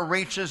far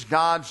reaches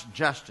God's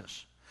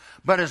justice.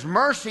 But His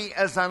mercy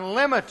is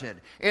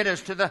unlimited. It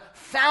is to the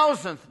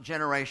 1,000th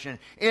generation.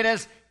 It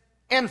is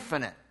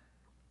infinite.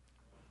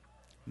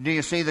 Do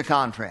you see the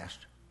contrast?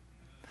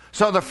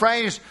 So the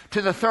phrase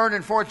to the third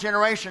and fourth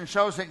generation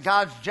shows that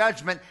God's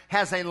judgment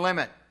has a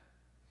limit.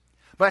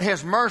 But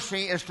His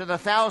mercy is to the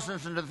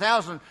thousands and to the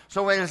thousands,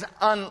 so it is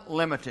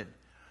unlimited.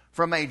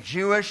 From a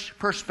Jewish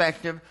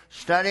perspective,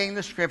 studying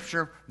the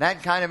Scripture,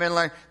 that kind of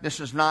intellect, this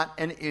is not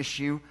an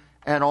issue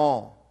at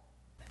all.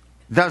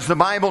 Does the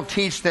Bible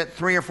teach that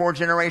 3 or 4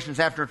 generations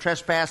after a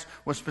trespass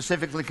was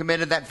specifically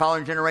committed, that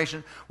following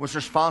generation was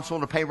responsible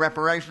to pay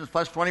reparations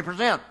plus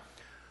 20%?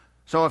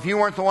 So if you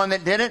weren't the one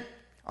that did it,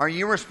 are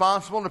you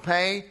responsible to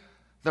pay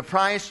the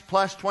price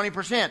plus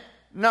 20%?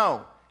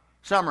 No.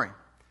 Summary.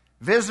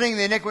 Visiting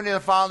the iniquity of the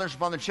fathers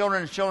upon the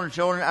children and children's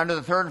children under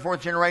the third and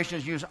fourth generation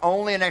is used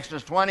only in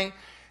Exodus 20,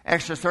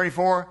 Exodus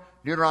 34,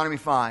 Deuteronomy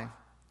 5.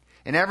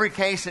 In every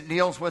case, it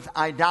deals with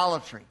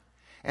idolatry.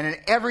 And in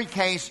every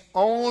case,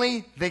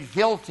 only the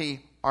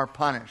guilty are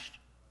punished.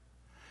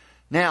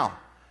 Now,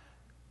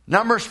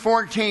 Numbers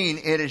 14,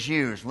 it is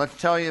used. Let's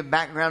tell you the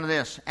background of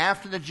this.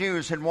 After the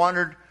Jews had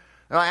wandered,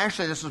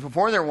 actually this was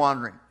before their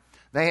wandering.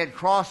 They had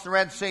crossed the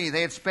Red Sea.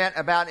 They had spent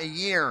about a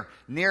year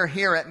near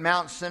here at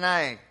Mount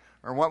Sinai,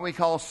 or what we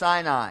call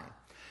Sinai.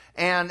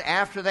 And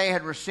after they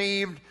had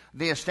received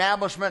the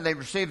establishment, they'd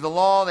received the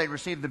law, they'd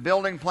received the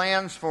building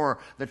plans for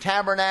the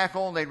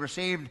tabernacle, they'd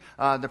received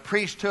the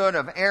priesthood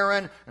of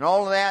Aaron and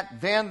all of that,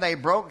 then they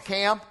broke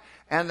camp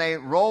and they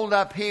rolled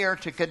up here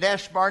to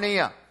Kadesh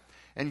Barnea.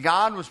 And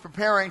God was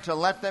preparing to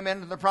let them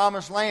into the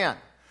promised land.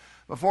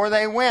 Before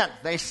they went,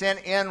 they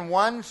sent in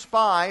one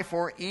spy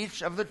for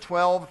each of the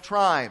 12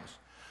 tribes.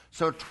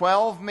 So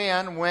 12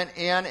 men went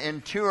in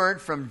and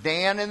toured from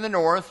Dan in the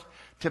north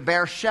to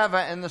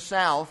Beersheba in the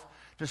south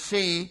to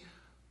see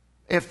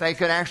if they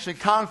could actually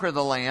conquer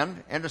the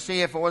land and to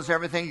see if it was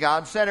everything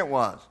God said it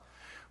was.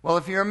 Well,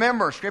 if you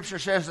remember, Scripture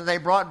says that they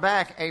brought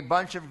back a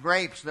bunch of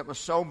grapes that was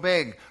so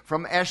big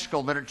from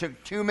Eshcol that it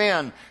took 2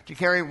 men to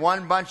carry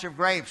one bunch of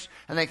grapes.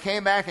 And they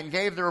came back and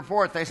gave the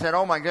report. They said,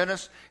 oh my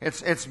goodness,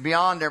 it's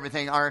beyond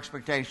everything, our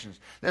expectations.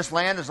 This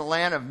land is a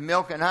land of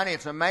milk and honey.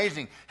 It's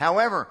amazing.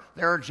 However,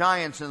 there are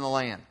giants in the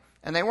land.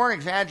 And they weren't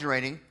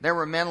exaggerating. There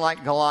were men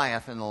like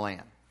Goliath in the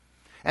land.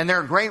 And there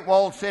are great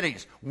walled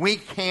cities. We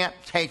can't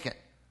take it.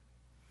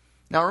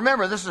 Now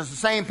remember, this is the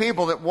same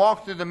people that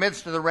walked through the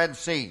midst of the Red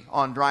Sea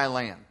on dry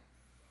land.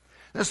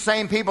 This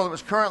same people that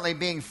was currently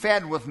being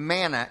fed with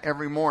manna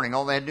every morning.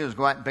 All they had to do is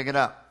go out and pick it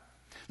up.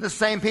 This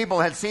same people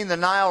had seen the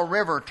Nile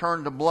River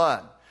turn to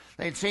blood.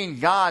 They'd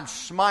seen God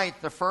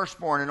smite the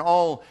firstborn in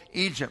all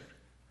Egypt.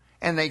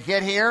 and they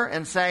get here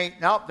and say,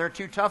 nope, they're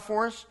too tough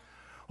for us.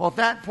 Well, at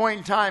that point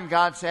in time,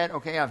 God said,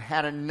 okay, I've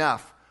had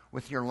enough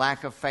with your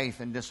lack of faith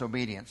and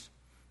disobedience.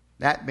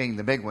 That being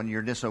the big one,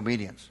 your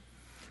disobedience.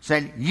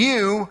 Said,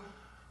 you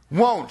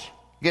won't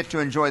get to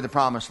enjoy the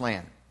promised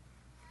land.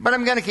 But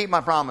I'm going to keep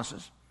my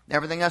promises.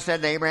 Everything I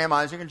said to Abraham,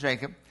 Isaac, and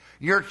Jacob,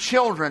 your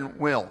children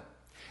will.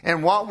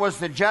 And what was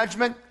the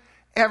judgment?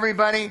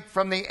 Everybody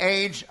from the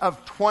age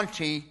of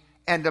 20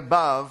 and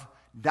above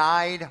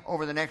died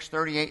over the next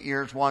 38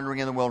 years wandering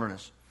in the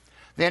wilderness.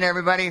 Then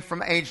everybody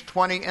from age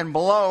 20 and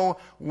below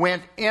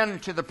went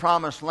into the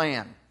promised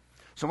land.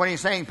 So what are you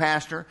saying,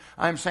 Pastor?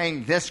 I'm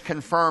saying this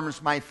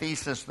confirms my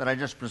thesis that I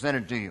just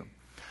presented to you.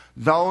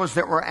 Those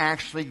that were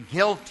actually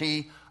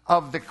guilty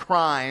of the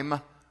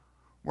crime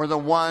were the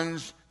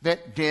ones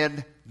that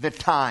did the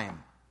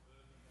time.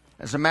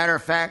 As a matter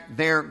of fact,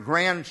 their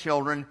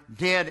grandchildren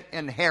did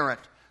inherit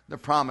the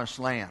promised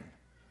land.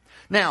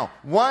 Now,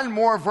 one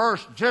more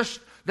verse just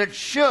that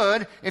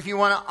should, if you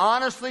want to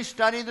honestly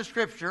study the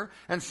Scripture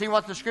and see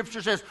what the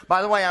Scripture says.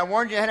 By the way, I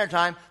warned you ahead of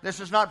time,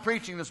 this is not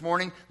preaching this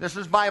morning, this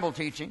is Bible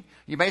teaching.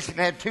 You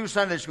basically had 2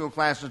 Sunday school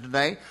classes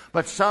today,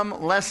 but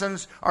some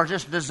lessons are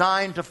just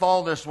designed to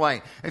fall this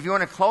way. If you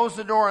want to close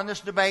the door on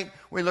this debate,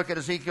 we look at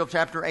Ezekiel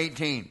chapter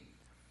 18.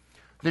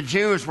 The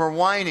Jews were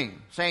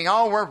whining, saying,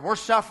 oh, we're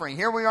suffering.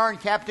 Here we are in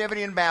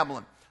captivity in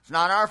Babylon. It's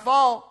not our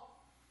fault.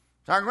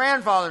 It's our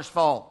grandfather's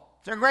fault.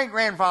 It's our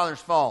great-grandfather's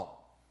fault.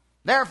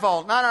 Their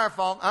fault, not our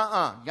fault.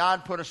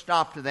 God put a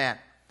stop to that.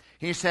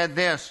 He said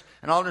this,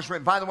 and I'll just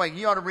read. By the way,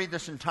 you ought to read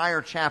this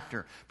entire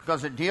chapter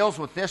because it deals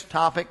with this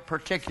topic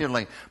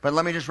particularly. But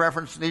let me just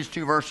reference these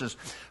 2 verses.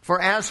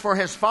 For as for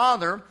his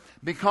father,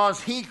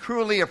 because he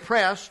cruelly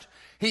oppressed,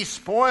 he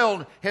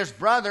spoiled his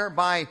brother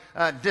by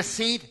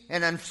deceit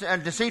and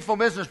deceitful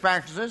business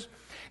practices,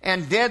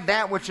 and did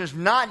that which is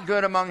not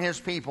good among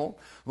his people.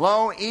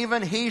 Lo,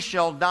 even he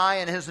shall die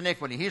in his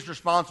iniquity. He's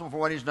responsible for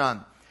what he's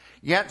done.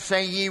 Yet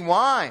say ye,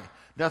 why?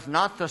 Doth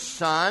not the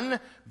Son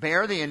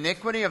bear the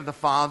iniquity of the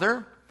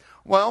Father?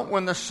 Well,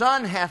 when the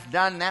Son hath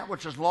done that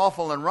which is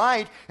lawful and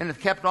right, and hath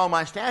kept all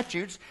my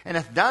statutes, and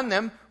hath done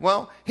them,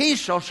 well, he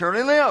shall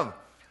surely live.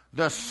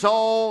 The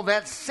soul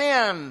that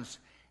sins,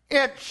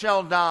 it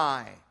shall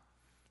die.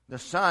 The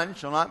Son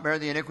shall not bear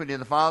the iniquity of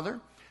the Father,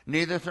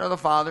 neither shall the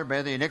Father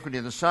bear the iniquity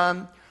of the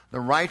Son. The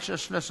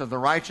righteousness of the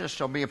righteous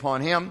shall be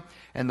upon him,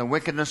 and the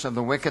wickedness of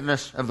the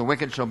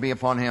wicked shall be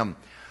upon him.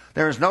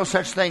 There is no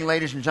such thing,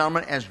 ladies and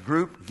gentlemen, as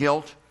group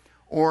guilt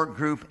or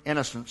group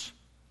innocence.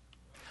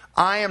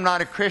 I am not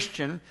a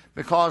Christian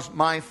because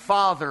my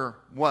father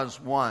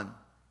was one.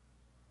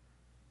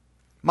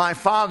 My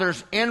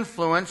father's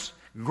influence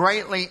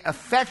greatly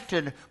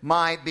affected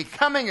my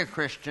becoming a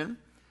Christian,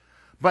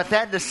 but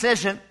that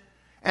decision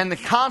and the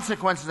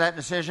consequence of that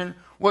decision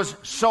was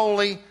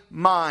solely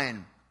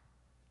mine.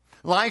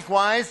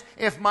 Likewise,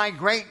 if my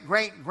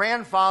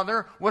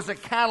great-great-grandfather was a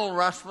cattle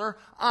rustler,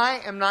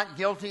 I am not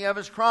guilty of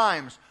his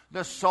crimes.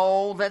 The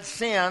soul that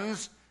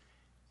sins,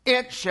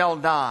 it shall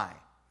die.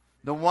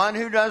 The one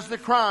who does the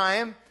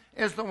crime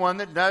is the one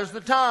that does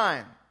the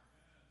time.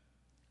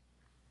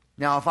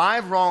 Now, if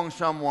I've wronged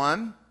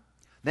someone,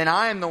 then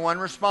I am the one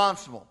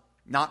responsible,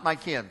 not my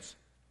kids.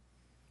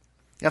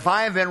 If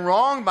I have been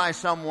wronged by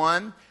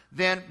someone,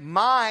 then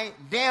my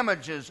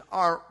damages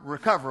are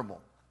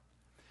recoverable.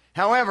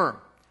 However,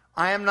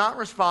 I am not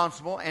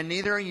responsible, and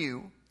neither are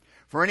you,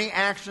 for any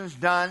actions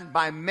done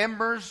by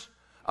members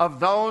of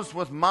those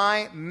with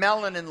my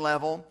melanin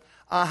level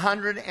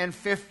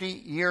 150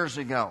 years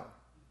ago.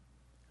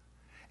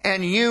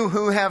 And you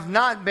who have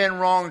not been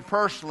wronged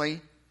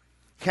personally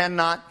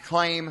cannot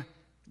claim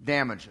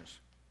damages.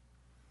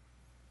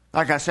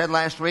 Like I said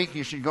last week,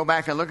 you should go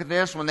back and look at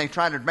this. When they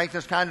try to make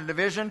this kind of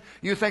division,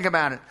 you think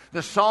about it.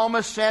 The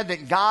psalmist said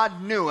that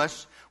God knew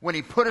us when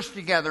he put us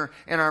together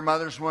in our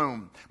mother's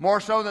womb.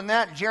 More so than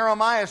that,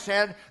 Jeremiah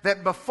said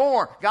that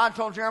God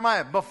told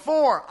Jeremiah,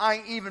 before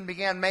I even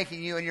began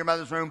making you in your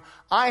mother's womb,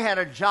 I had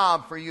a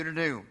job for you to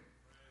do.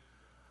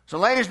 So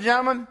ladies and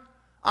gentlemen,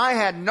 I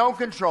had no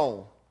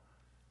control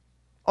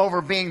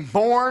over being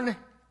born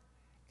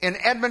in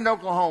Edmond,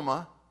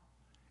 Oklahoma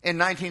in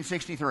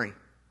 1963.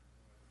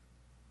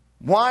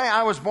 Why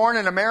I was born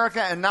in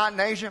America and not in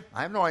Asia,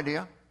 I have no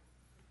idea.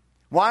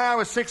 Why I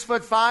was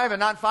 6'5" and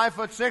not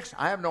 5'6",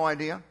 I have no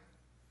idea.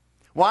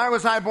 Why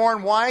was I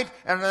born white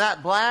and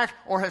not black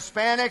or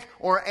Hispanic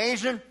or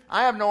Asian,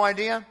 I have no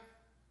idea.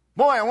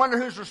 Boy, I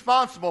wonder who's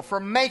responsible for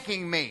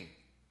making me.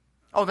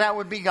 Oh, that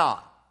would be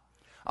God.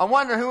 I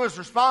wonder who is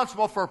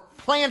responsible for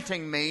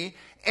planting me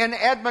in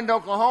Edmond,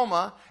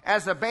 Oklahoma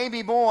as a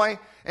baby boy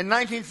in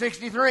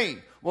 1963.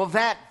 Well,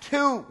 that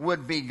too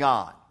would be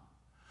God.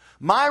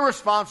 My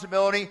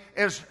responsibility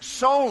is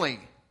solely,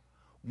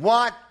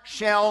 what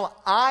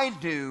shall I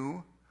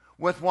do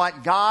with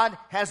what God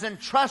has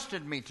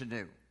entrusted me to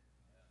do?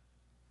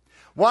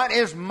 What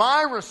is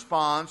my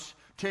response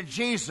to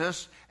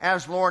Jesus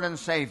as Lord and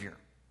Savior?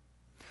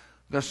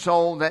 The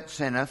soul that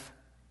sinneth,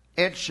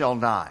 it shall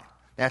die.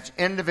 That's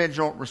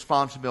individual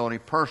responsibility,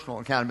 personal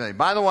accountability.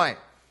 By the way,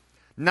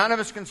 none of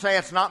us can say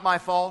it's not my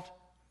fault.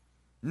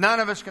 None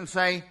of us can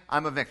say,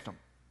 I'm a victim.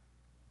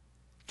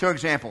 Two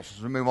examples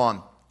as we move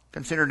on.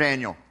 Consider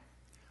Daniel.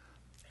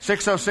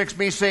 606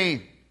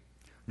 BC.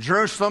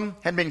 Jerusalem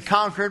had been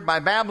conquered by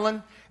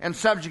Babylon and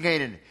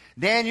subjugated.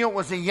 Daniel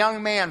was a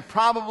young man,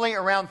 probably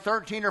around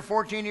 13 or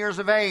 14 years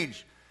of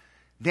age.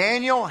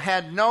 Daniel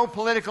had no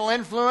political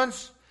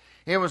influence.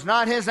 It was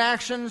not his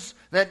actions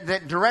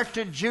that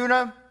directed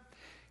Judah.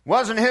 It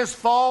wasn't his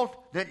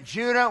fault that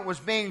Judah was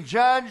being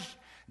judged.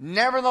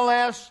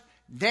 Nevertheless,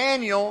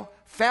 Daniel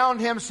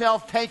found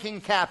himself taken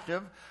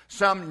captive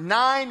some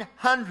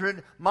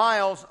 900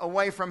 miles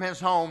away from his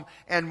home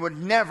and would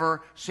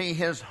never see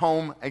his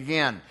home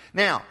again.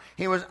 Now,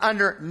 he was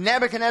under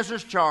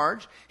Nebuchadnezzar's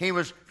charge. He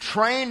was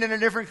trained in a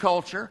different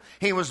culture.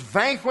 He was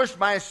vanquished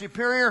by a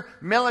superior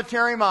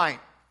military might.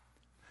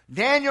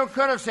 Daniel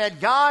could have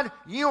said, God,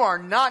 you are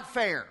not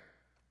fair.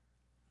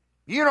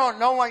 You don't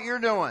know what you're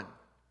doing.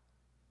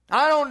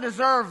 I don't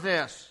deserve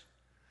this.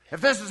 If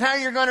this is how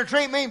you're going to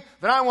treat me,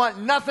 then I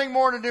want nothing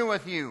more to do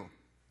with you.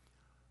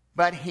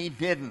 But he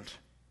didn't.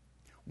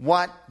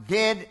 What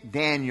did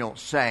Daniel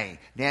say?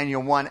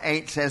 Daniel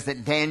 1:8 says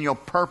that Daniel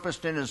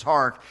purposed in his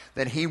heart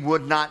that he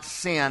would not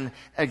sin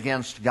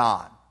against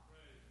God.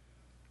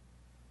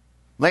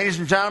 Ladies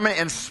and gentlemen,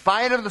 in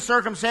spite of the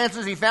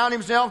circumstances he found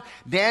himself,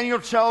 Daniel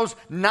chose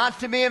not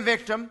to be a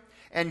victim,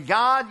 and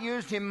God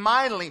used him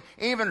mightily,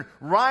 even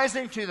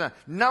rising to the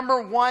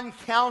number one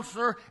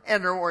counselor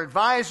and or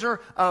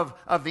advisor of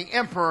the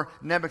emperor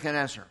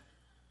Nebuchadnezzar.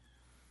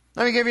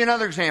 Let me give you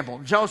another example.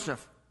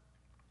 Joseph.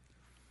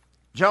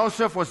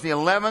 Joseph was the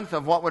 11th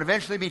of what would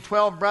eventually be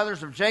 12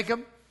 brothers of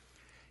Jacob.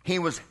 He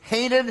was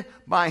hated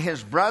by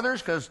his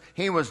brothers because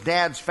he was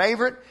Dad's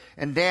favorite,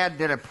 and Dad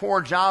did a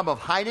poor job of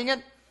hiding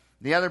it.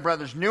 The other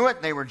brothers knew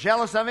it. They were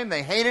jealous of him.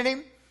 They hated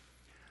him.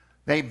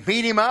 They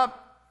beat him up.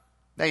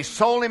 They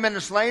sold him into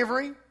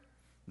slavery.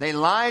 They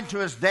lied to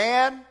his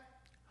dad.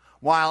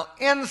 While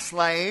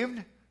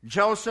enslaved,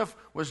 Joseph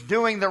was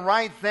doing the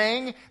right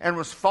thing and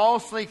was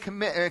falsely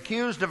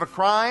accused of a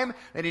crime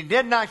that he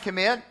did not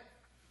commit.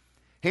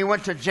 He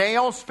went to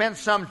jail, spent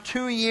some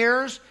 2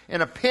 years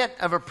in a pit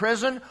of a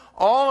prison,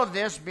 all of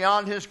this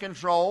beyond his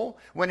control,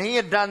 when he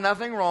had done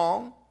nothing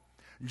wrong.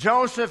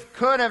 Joseph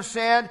could have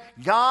said,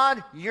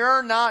 God,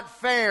 you're not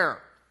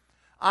fair.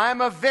 I'm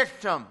a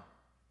victim.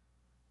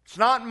 It's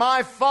not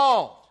my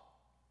fault.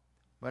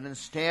 But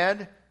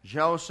instead,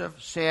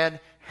 Joseph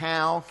said,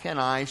 how can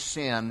I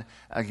sin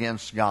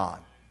against God?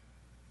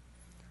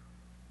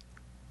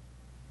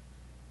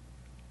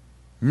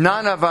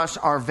 None of us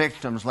are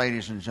victims,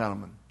 ladies and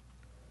gentlemen.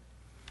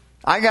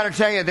 I got to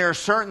tell you, there are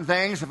certain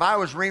things, if I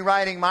was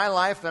rewriting my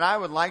life, that I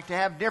would like to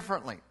have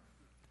differently.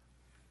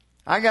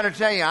 I got to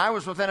tell you, I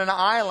was within an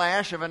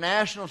eyelash of a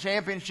national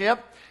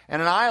championship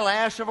and an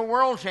eyelash of a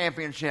world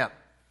championship.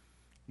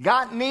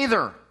 Got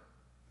neither.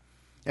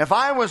 If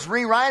I was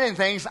rewriting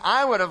things,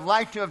 I would have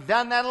liked to have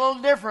done that a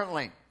little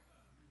differently.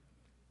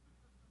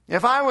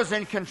 If I was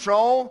in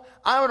control,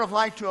 I would have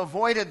liked to have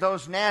avoided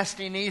those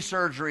nasty knee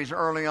surgeries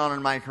early on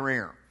in my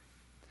career.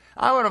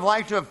 I would have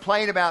liked to have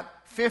played about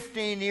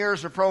 15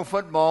 years of pro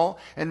football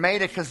and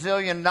made $1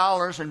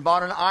 gazillion and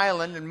bought an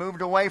island and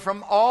moved away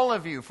from all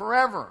of you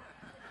forever.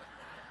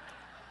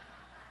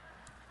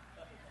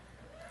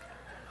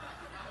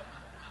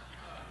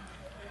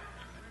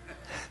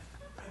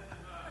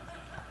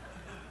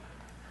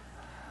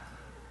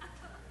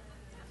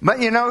 But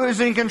you know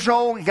who's in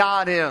control?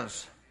 God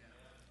is.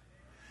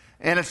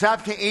 And it's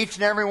up to each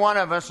and every one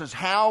of us as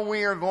how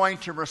we are going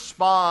to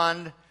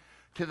respond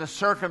to the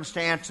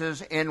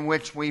circumstances in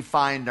which we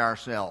find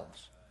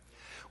ourselves.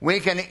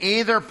 We can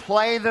either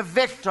play the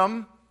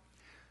victim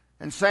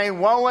and say,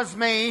 woe is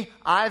me,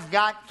 I've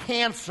got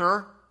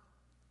cancer.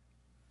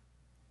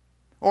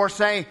 Or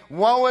say,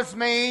 woe is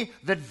me,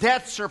 the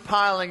debts are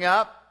piling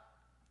up.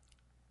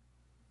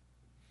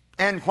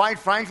 And quite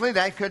frankly,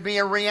 that could be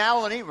a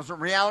reality. It was a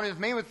reality with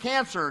me with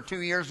cancer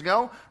 2 years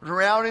ago. It was a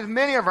reality with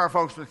many of our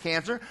folks with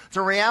cancer. It's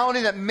a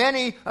reality that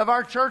many of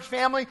our church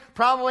family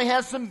probably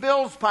has some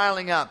bills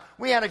piling up.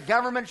 We had a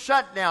government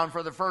shutdown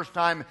for the first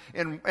time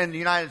in the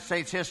United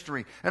States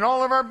history. And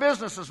all of our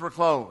businesses were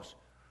closed.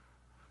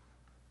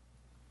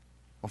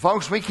 Well,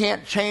 folks, we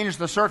can't change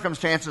the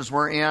circumstances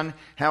we're in.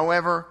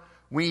 However,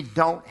 we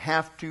don't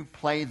have to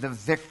play the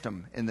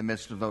victim in the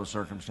midst of those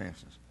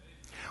circumstances.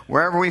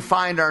 Wherever we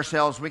find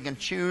ourselves, we can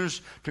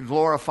choose to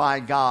glorify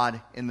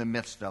God in the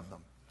midst of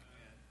them.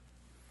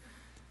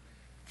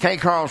 K.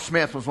 Carl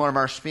Smith was one of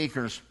our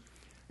speakers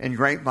in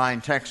Grapevine,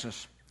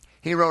 Texas.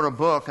 He wrote a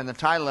book, and the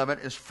title of it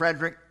is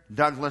Frederick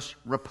Douglass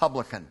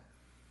Republican.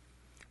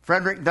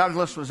 Frederick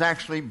Douglass was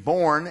actually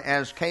born,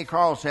 as K.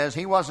 Carl says,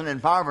 he wasn't in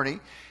poverty.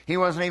 He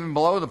wasn't even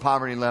below the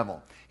poverty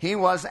level. He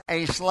was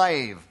a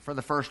slave for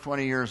the first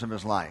 20 years of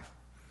his life.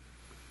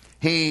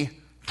 He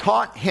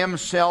taught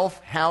himself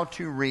how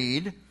to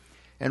read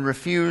and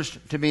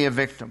refused to be a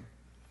victim.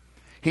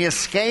 He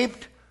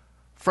escaped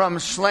from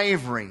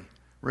slavery,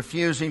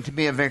 refusing to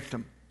be a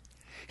victim.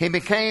 He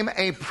became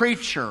a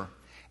preacher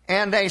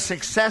and a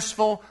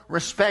successful,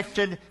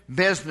 respected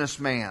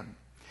businessman.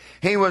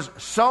 He was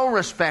so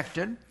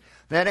respected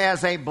that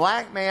as a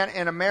black man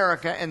in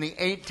America in the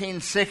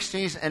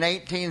 1860s and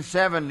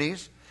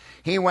 1870s,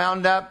 he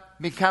wound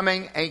up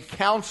becoming a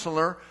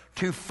counselor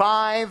to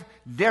 5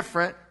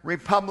 different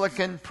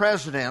Republican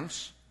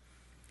presidents.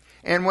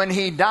 And when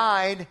he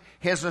died,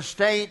 his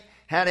estate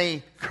had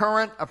a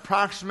current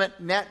approximate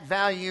net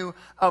value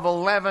of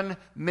 $11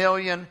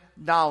 million.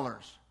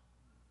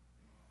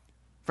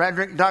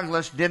 Frederick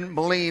Douglass didn't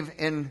believe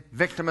in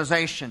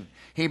victimization.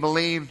 He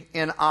believed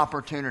in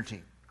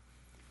opportunity.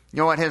 You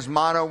know what his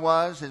motto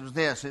was? It was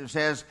this. It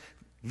says,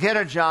 get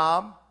a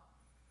job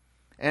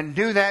and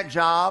do that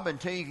job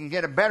until you can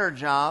get a better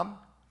job,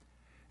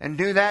 and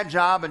do that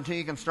job until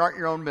you can start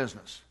your own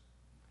business.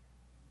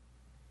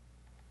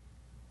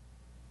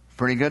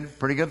 Pretty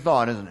good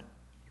thought, isn't it?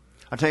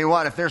 I'll tell you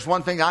what, if there's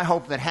one thing I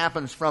hope that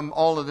happens from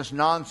all of this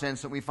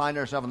nonsense that we find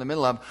ourselves in the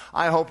middle of,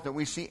 I hope that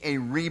we see a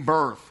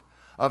rebirth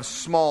of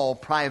small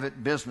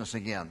private business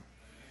again.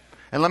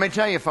 And let me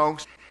tell you,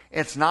 folks,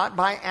 it's not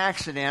by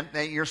accident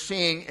that you're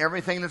seeing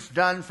everything that's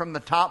done from the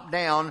top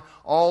down,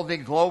 all the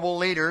global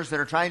leaders that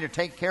are trying to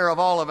take care of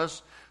all of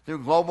us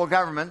through global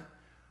government,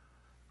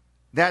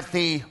 that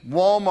the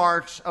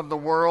Walmarts of the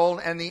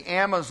world and the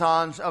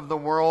Amazons of the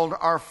world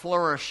are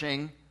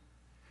flourishing,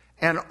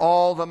 and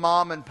all the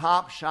mom and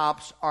pop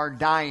shops are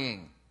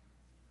dying.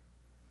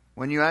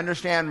 When you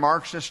understand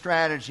Marxist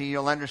strategy,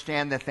 you'll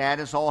understand that that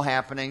is all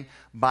happening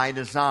by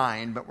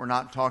design, but we're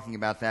not talking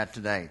about that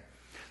today.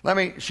 Let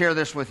me share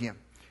this with you.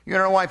 You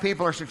know why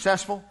people are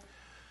successful?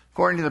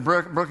 According to the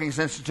Brookings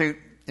Institute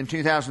in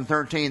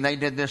 2013, they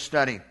did this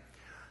study.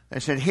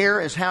 They said,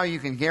 here is how you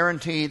can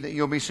guarantee that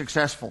you'll be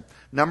successful.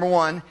 Number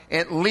 1,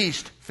 at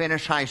least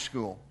finish high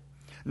school.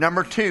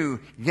 Number 2,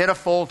 get a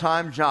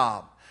full-time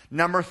job.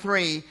 Number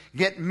 3,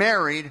 get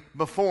married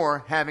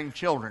before having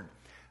children.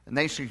 And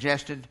they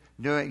suggested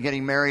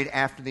getting married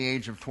after the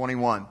age of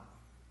 21.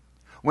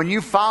 When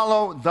you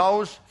follow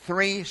those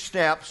 3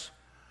 steps,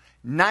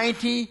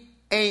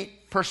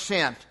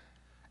 98%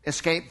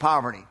 escape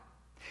poverty.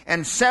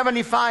 And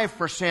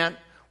 75%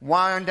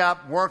 wind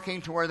up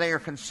working to where they are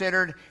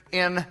considered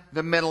in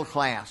the middle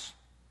class.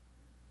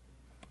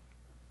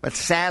 But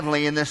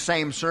sadly, in this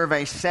same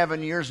survey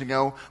 7 years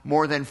ago,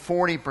 more than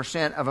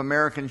 40% of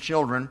American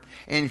children,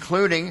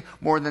 including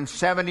more than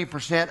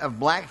 70% of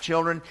black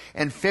children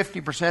and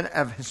 50%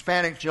 of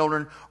Hispanic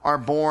children, are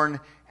born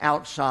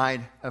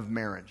outside of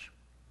marriage.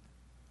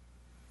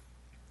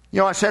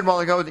 You know, I said a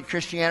while ago that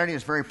Christianity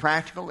is very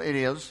practical. It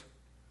is.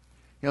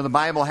 You know, the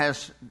Bible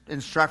has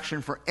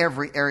instruction for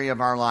every area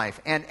of our life.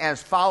 And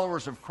as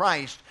followers of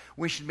Christ,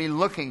 we should be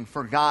looking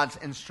for God's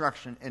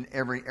instruction in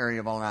every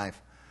area of our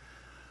life.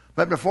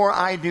 But before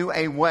I do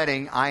a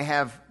wedding, I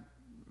have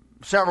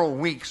several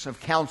weeks of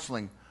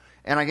counseling.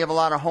 And I give a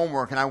lot of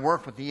homework, and I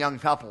work with the young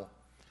couple.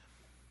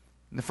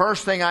 And the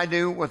first thing I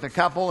do with the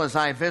couple as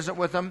I visit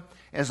with them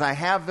is I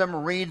have them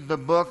read the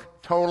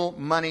book Total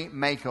Money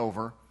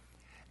Makeover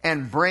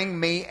and bring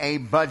me a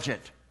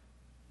budget.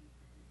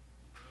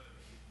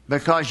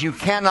 Because you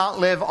cannot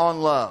live on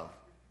love.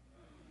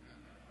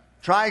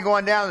 Try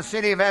going down to the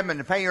city of Edmond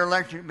to pay your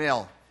electric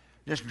bill.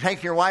 Just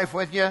take your wife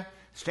with you,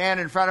 stand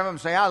in front of them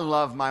and say, I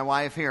love my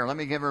wife. Here, let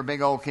me give her a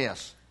big old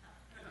kiss.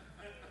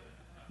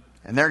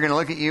 And they're going to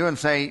look at you and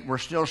say, we're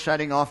still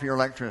shutting off your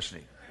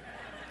electricity.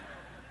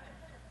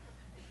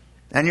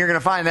 And you're going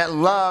to find that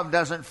love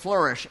doesn't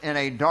flourish in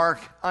a dark,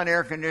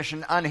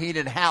 unair-conditioned,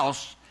 unheated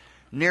house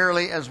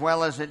nearly as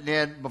well as it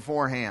did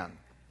beforehand.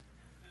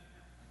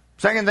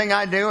 Second thing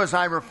I do is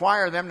I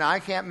require them. Now, I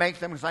can't make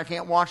them because I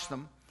can't watch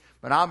them.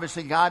 But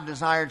obviously, God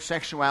desired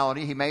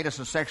sexuality. He made us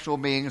as sexual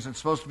beings. It's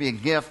supposed to be a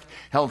gift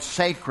held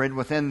sacred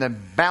within the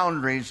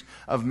boundaries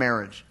of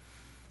marriage.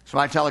 So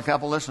I tell a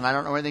couple, listen, I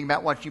don't know anything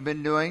about what you've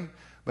been doing,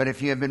 but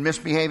if you have been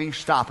misbehaving,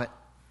 stop it.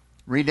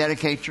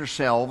 Rededicate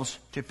yourselves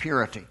to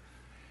purity.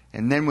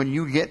 And then when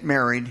you get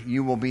married,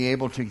 you will be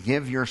able to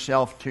give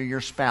yourself to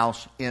your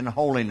spouse in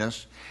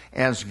holiness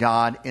as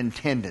God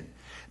intended.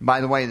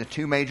 By the way, the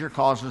 2 major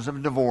causes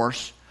of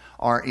divorce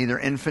are either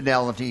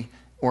infidelity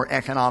or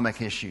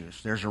economic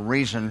issues. There's a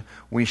reason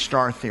we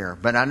start there.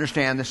 But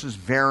understand this is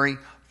very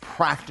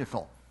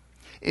practical.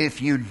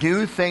 If you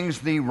do things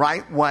the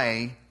right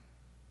way,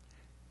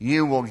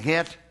 you will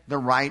get the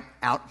right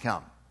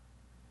outcome.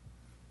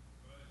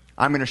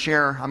 I'm going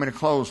to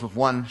close with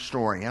one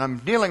story. And I'm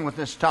dealing with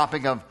this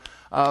topic of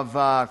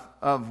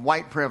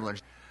white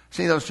privilege.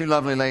 See those 2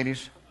 lovely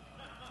ladies?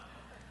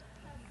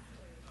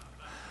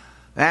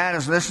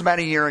 This is about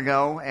a year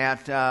ago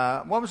at,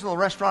 what was the little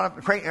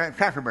restaurant?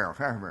 Cracker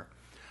Barrel.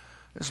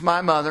 This is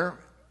my mother,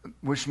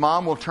 which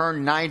Mom will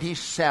turn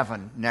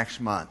 97 next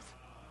month.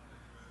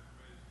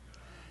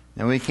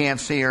 Now, we can't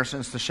see her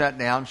since the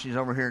shutdown. She's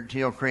over here at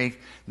Teal Creek.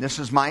 This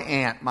is my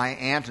aunt. My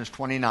aunt is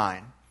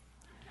 29.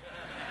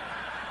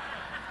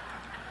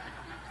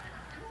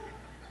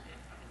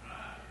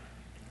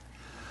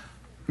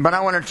 But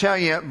I want to tell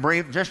you,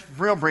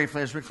 real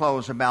briefly as we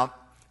close, about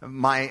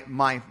my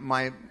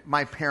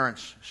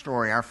parents'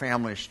 story, our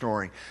family's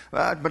story.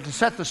 But to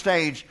set the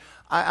stage,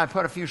 I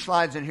put a few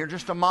slides in here,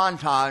 just a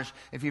montage.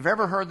 If you've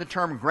ever heard the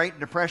term Great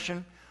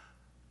Depression,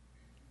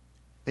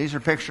 These are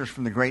pictures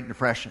from the Great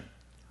Depression.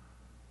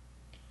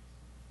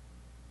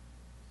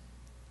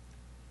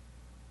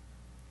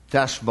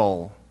 Dust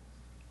Bowl.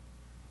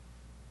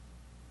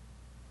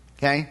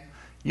 Okay?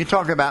 You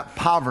talk about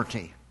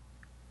poverty.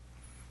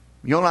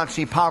 You'll not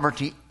see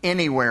poverty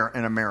anywhere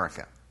in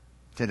America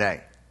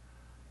today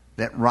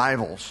that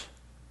rivals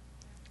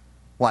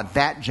what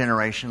that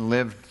generation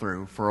lived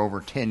through for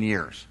over 10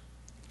 years.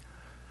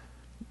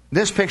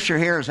 This picture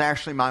here is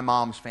actually my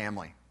mom's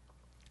family.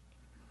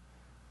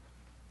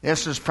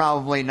 This is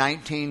probably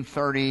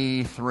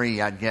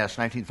 1933, I'd guess,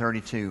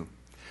 1932.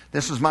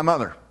 This is my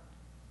mother.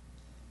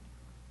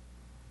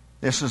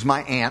 This is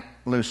my Aunt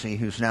Lucy,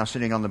 who's now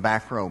sitting on the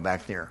back row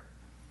back there.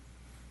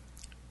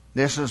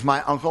 This is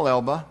my Uncle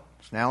Elba,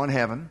 who's now in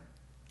heaven.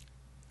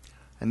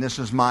 And this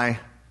is my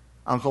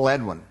Uncle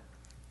Edwin,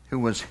 who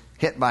was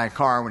hit by a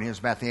car when he was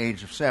about the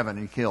age of 7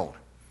 and killed.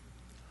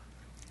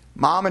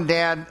 Mom and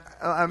Dad,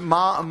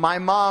 my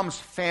mom's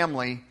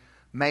family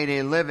made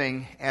a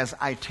living as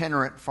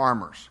itinerant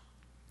farmers.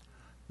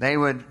 They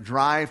would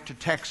drive to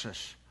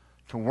Texas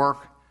to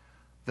work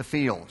the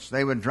fields.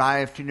 They would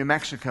drive to New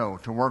Mexico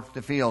to work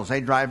the fields.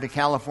 They'd drive to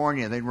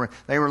California. They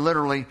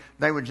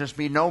would just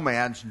be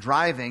nomads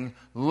driving,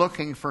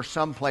 looking for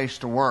some place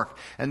to work.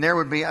 And there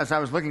would be, as I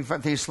was looking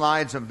at these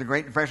slides of the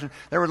Great Depression,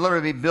 there would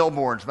literally be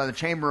billboards by the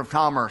Chamber of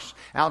Commerce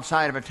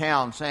outside of a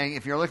town saying,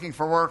 if you're looking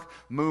for work,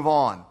 move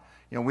on.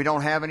 We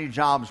don't have any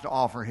jobs to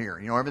offer here.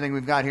 Everything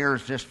we've got here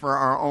is just for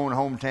our own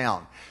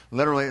hometown.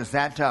 Literally, it's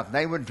that tough.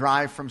 They would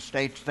drive from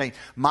state to state.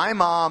 My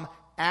mom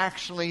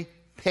actually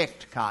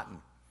picked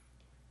cotton.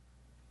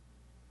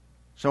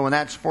 So when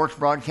that sports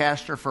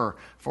broadcaster for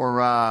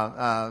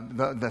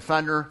the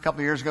Thunder a couple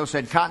of years ago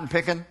said cotton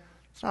picking,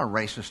 it's not a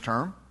racist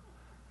term.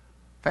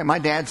 In fact, my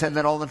dad said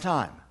that all the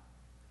time.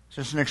 It's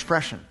just an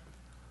expression.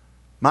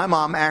 My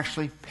mom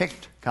actually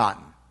picked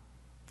cotton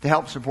to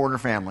help support her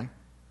family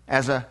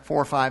as a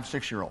 4, 5,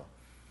 6-year-old.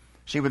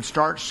 She would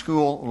start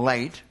school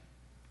late,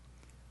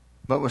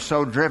 but was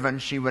so driven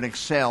she would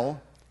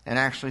excel and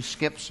actually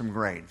skip some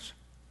grades.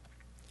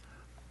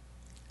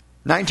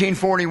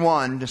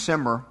 1941,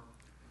 December,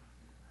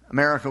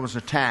 America was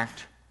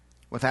attacked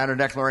without a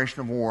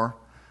declaration of war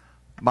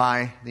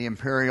by the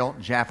Imperial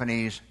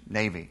Japanese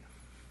Navy.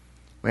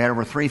 We had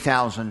over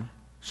 3,000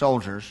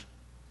 soldiers,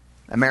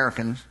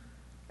 Americans,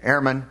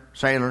 airmen,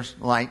 sailors,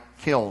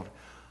 killed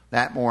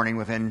that morning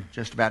within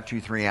just about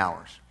 2-3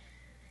 hours.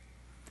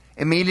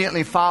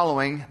 Immediately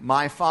following,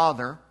 my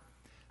father,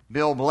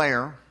 Bill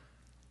Blair,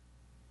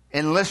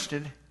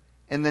 enlisted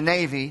in the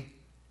Navy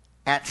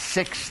at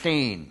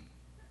 16.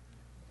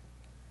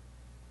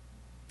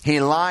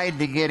 He lied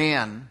to get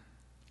in,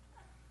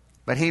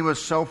 but he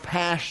was so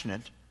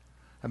passionate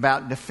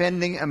about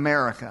defending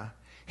America,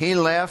 he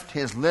left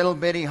his little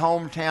bitty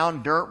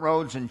hometown, dirt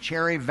roads in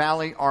Cherry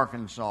Valley,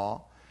 Arkansas,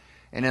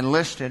 and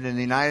enlisted in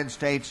the United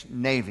States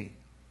Navy.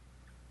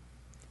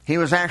 He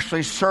was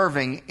actually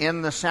serving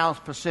in the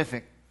South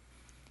Pacific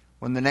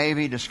when the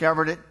Navy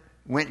discovered it,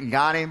 went and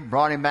got him,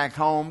 brought him back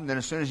home. Then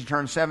as soon as he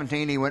turned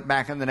 17, he went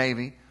back in the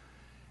Navy,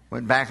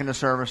 went back into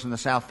service in the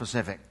South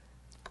Pacific.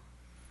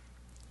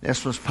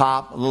 This was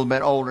Pop, a little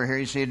bit older here.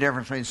 You see a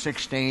difference between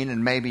 16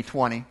 and maybe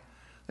 20. Look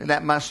at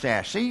that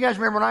mustache. See, you guys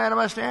remember when I had a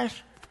mustache?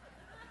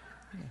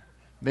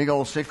 Big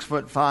old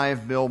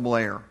 6'5" Bill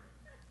Blair.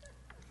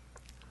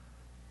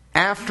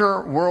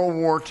 After World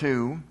War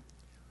II,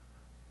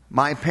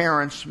 my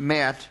parents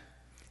met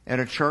at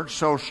a church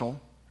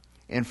social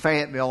in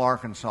Fayetteville,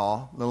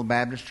 Arkansas, Little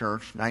Baptist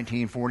Church,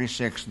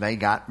 1946. They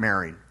got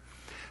married.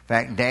 In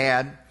fact,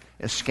 Dad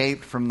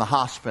escaped from the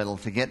hospital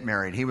to get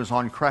married. He was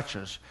on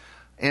crutches,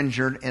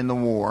 injured in the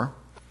war,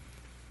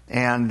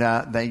 and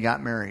they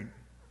got married.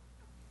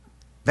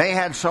 They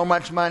had so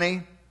much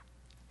money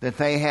that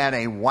they had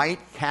a White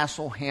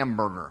Castle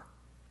hamburger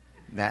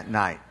that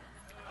night,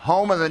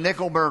 home of the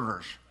nickel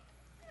burgers,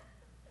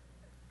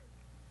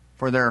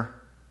 for their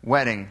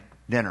wedding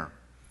dinner.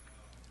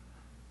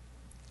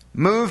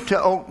 Moved to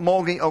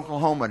Okmulgee,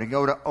 Oklahoma to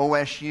go to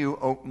OSU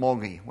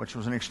Okmulgee, which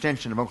was an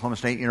extension of Oklahoma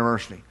State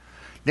University.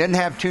 Didn't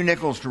have 2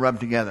 nickels to rub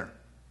together.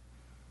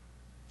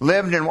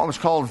 Lived in what was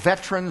called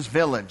Veterans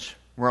Village,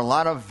 where a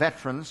lot of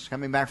veterans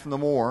coming back from the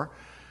war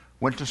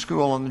went to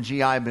school on the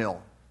GI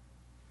Bill.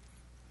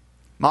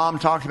 Mom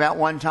talked about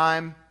one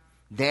time,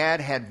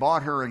 Dad had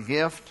bought her a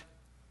gift,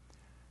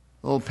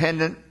 a little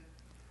pendant,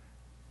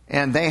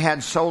 and they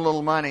had so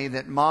little money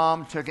that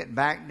Mom took it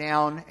back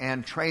down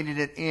and traded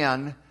it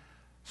in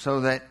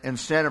so that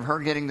instead of her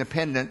getting the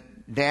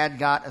pendant, Dad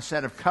got a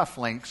set of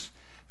cufflinks,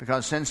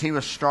 because since he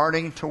was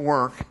starting to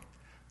work,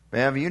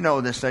 Bev, you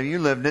know this, so you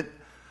lived it,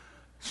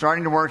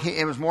 starting to work,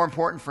 it was more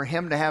important for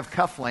him to have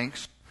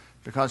cufflinks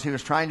because he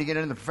was trying to get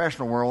into the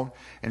professional world,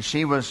 and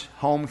she was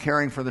home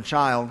caring for the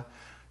child,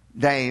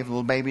 Dave,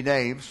 little baby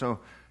Dave, so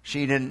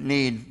she didn't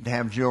need to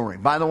have jewelry.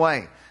 By the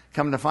way,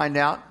 come to find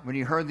out, when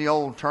you heard the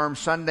old term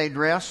Sunday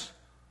dress,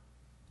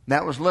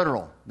 that was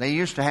literal. They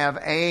used to have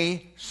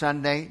a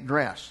Sunday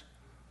dress.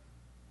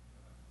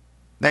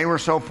 They were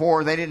so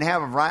poor, they didn't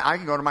have a variety. I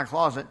can go to my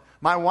closet.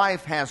 My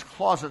wife has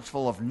closets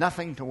full of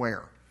nothing to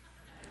wear.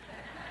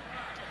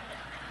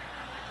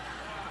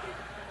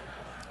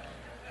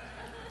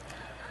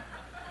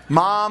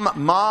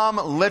 Mom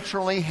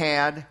literally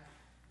had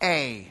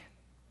a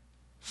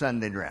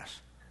Sunday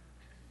dress.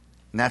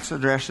 And that's the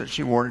dress that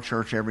she wore to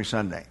church every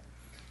Sunday.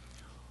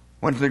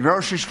 Went to the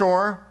grocery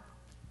store.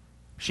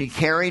 She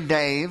carried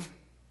Dave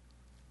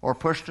or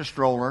pushed a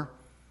stroller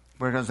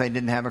because they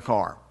didn't have a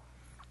car.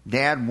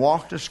 Dad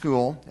walked to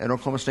school at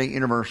Oklahoma State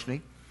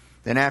University.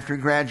 Then after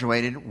he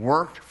graduated,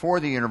 worked for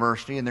the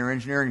university in their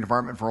engineering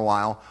department for a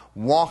while,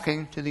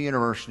 walking to the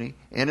university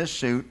in a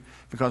suit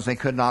because they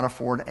could not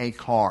afford a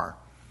car.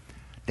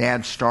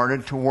 Dad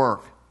started to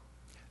work.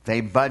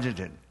 They budgeted.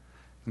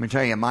 Let me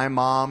tell you, my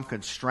mom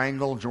could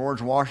strangle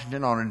George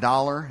Washington on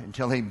 $1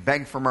 until he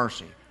begged for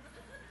mercy.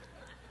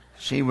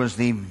 She was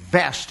the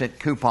best at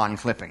coupon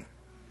clipping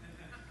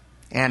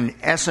and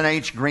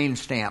S&H green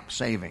stamp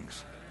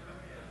savings.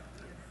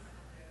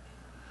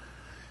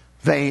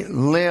 They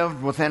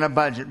lived within a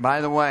budget.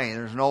 By the way,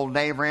 there's an old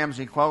Dave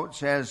Ramsey quote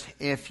says,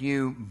 if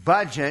you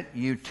budget,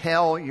 you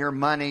tell your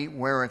money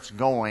where it's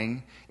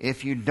going.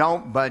 If you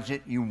don't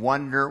budget, you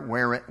wonder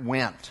where it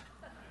went.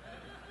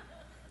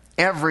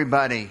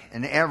 Everybody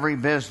in every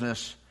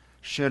business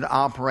should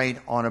operate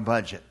on a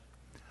budget.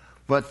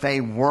 But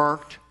they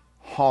worked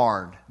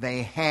hard.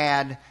 They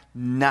had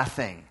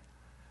nothing.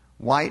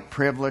 White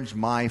privilege,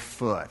 my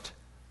foot.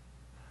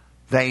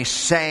 They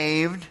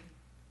saved.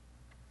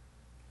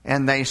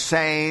 And they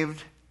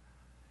saved.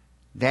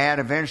 Dad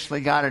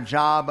eventually got a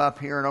job up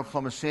here in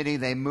Oklahoma City.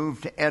 They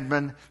moved to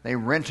Edmond. They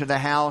rented a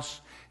house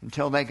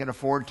until they could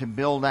afford to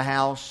build a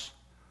house.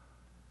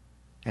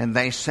 And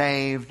they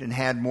saved and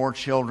had more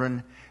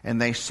children. And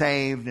they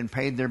saved and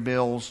paid their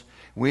bills.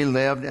 We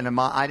lived in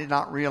I did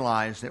not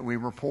realize that we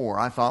were poor.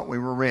 I thought we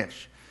were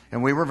rich.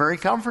 And we were very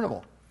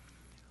comfortable.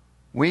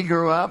 We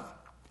grew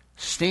up.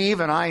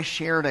 Steve and I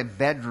shared a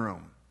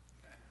bedroom.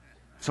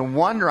 It's a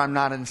wonder I'm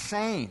not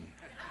insane.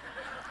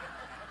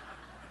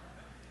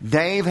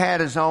 Dave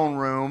had his own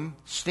room.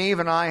 Steve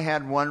and I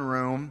had one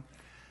room.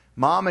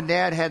 Mom and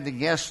Dad had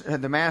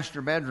the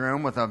master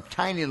bedroom with a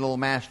tiny little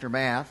master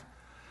bath.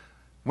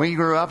 We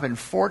grew up in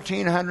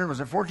 1,400, was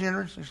it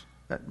 1,400?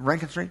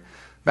 Rankin Street?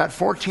 About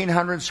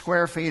 1,400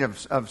 square feet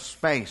of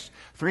space.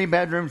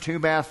 3-bedroom,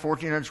 2-bath,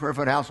 1,400 square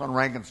foot house on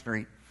Rankin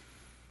Street.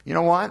 You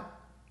know what?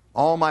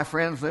 All my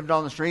friends lived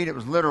on the street. It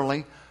was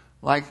literally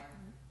like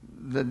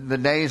the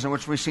days in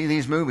which we see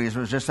these movies. It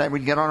was just that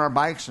we'd get on our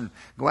bikes and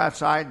go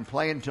outside and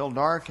play until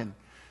dark,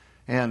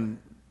 and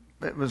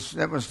that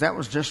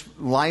was just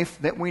life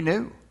that we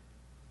knew.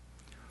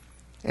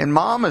 And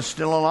Mom is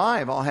still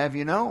alive, I'll have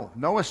you know.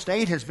 No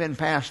estate has been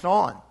passed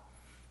on.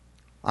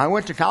 I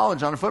went to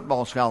college on a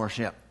football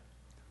scholarship.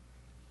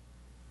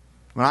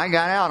 When I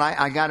got out,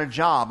 I got a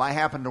job. I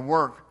happened to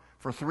work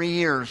for 3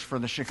 years for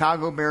the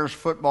Chicago Bears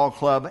Football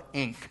Club,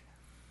 Inc.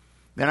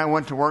 Then I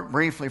went to work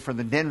briefly for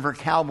the Denver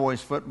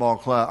Cowboys Football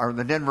Club, or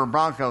the Denver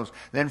Broncos,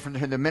 then for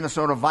the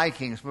Minnesota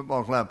Vikings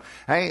Football Club.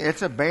 Hey,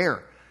 it's a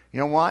bear. You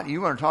know what? You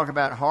want to talk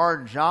about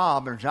hard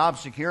job or job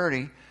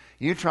security.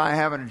 You try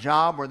having a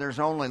job where there's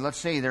only,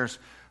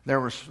 there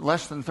was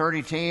less than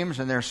 30 teams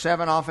and there's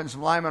 7 offensive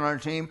linemen on a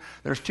team.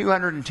 There's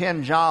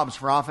 210 jobs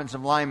for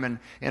offensive linemen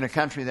in a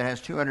country that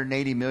has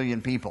 280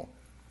 million people.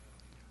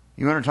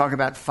 You want to talk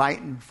about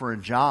fighting for a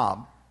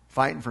job,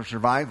 fighting for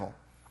survival.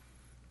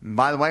 And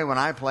by the way, when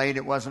I played,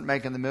 it wasn't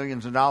making the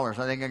millions of dollars.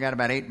 I think I got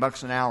about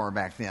 $8 an hour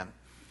back then.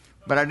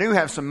 But I do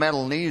have some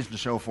metal knees to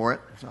show for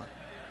it. So.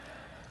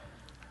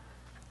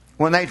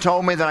 When they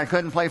told me that I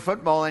couldn't play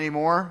football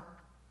anymore,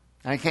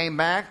 I came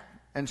back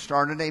and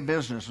started a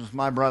business with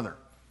my brother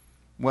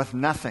with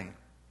nothing.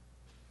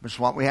 Which is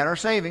what we had our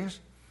savings.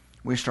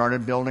 We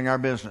started building our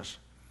business.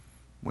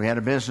 We had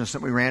a business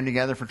that we ran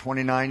together for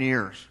 29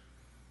 years.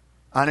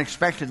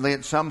 Unexpectedly,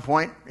 at some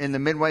point in the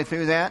midway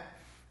through that,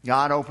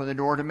 God opened the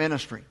door to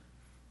ministry.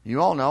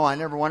 You all know I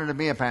never wanted to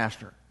be a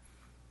pastor.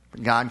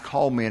 But God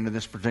called me into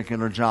this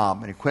particular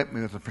job and equipped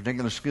me with a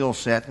particular skill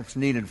set that's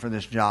needed for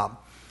this job.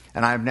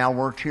 And I've now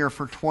worked here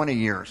for 20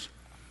 years.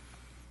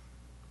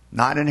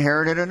 Not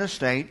inherited an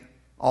estate.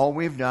 All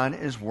we've done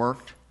is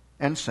worked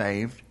and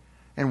saved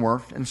and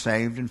worked and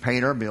saved and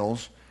paid our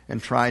bills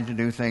and tried to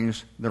do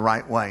things the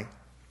right way.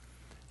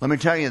 Let me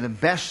tell you, the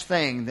best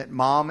thing that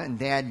Mom and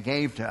Dad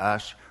gave to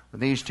us were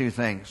these two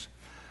things.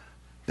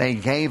 They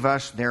gave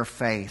us their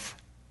faith.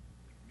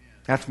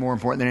 That's more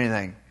important than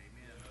anything.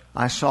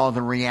 I saw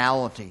the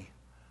reality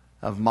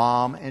of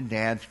Mom and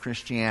Dad's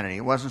Christianity.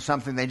 It wasn't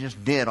something they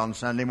just did on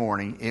Sunday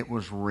morning. It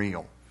was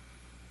real.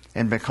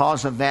 And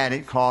because of that,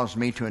 it caused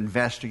me to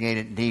investigate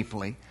it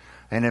deeply.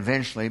 And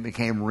eventually it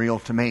became real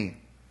to me.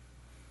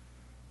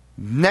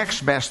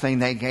 Next best thing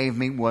they gave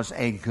me was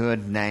a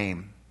good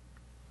name.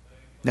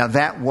 Now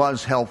that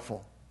was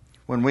helpful.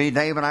 When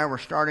Dave and I were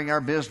starting our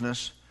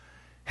business,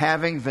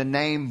 having the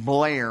name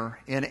Blair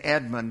in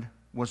Edmond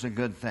was a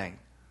good thing.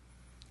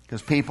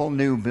 Because people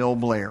knew Bill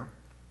Blair,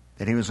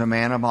 that he was a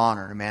man of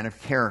honor, a man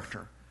of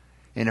character.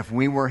 And if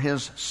we were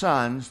his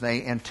sons,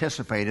 they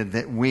anticipated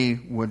that we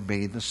would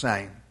be the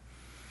same.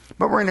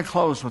 But we're going to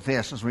close with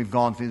this as we've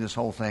gone through this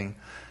whole thing.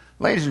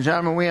 Ladies and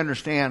gentlemen, we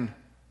understand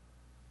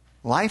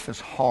life is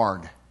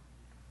hard.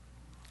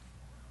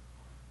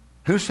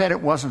 Who said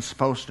it wasn't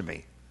supposed to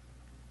be?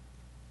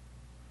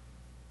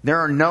 There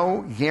are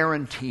no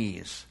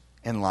guarantees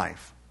in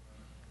life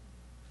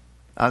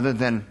other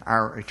than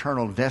our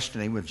eternal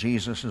destiny with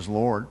Jesus as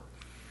Lord.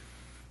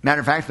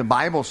 Matter of fact, the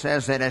Bible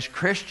says that as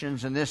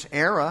Christians in this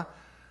era,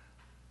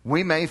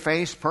 we may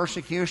face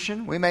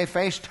persecution. We may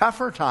face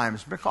tougher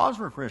times because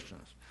we're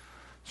Christians.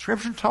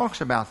 Scripture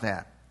talks about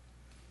that.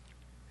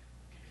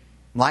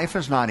 Life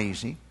is not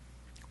easy.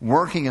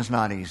 Working is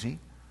not easy.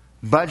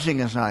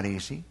 Budgeting is not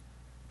easy.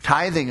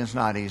 Tithing is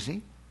not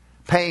easy.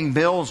 Paying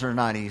bills are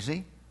not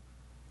easy.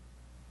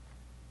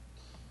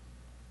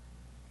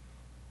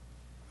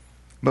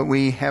 But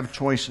we have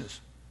choices.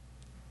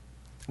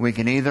 We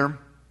can either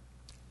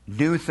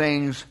do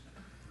things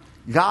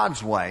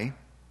God's way,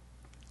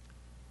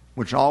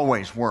 which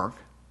always work,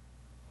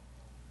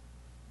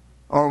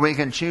 or we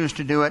can choose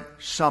to do it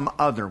some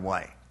other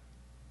way,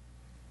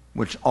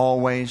 which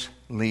always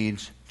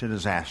leads to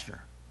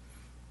disaster.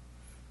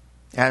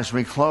 As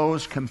we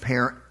close,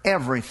 compare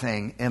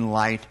everything in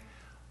light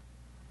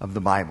of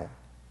the Bible.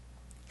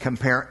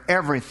 Compare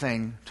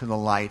everything to the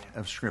light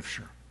of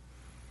Scripture.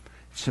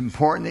 It's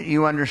important that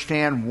you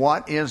understand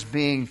what is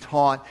being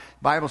taught.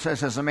 The Bible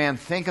says, as a man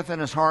thinketh in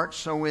his heart,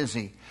 so is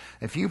he.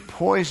 If you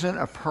poison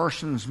a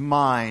person's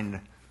mind,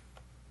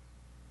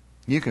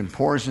 you can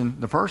poison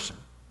the person.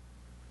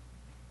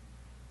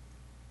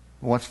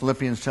 What's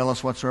Philippians tell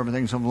us? Whatsoever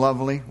things of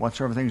lovely,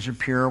 whatsoever things are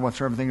pure,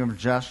 whatsoever things of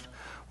just,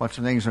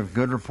 whatsoever things of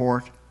good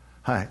report.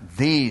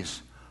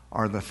 These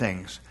are the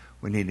things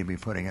we need to be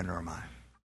putting into our mind.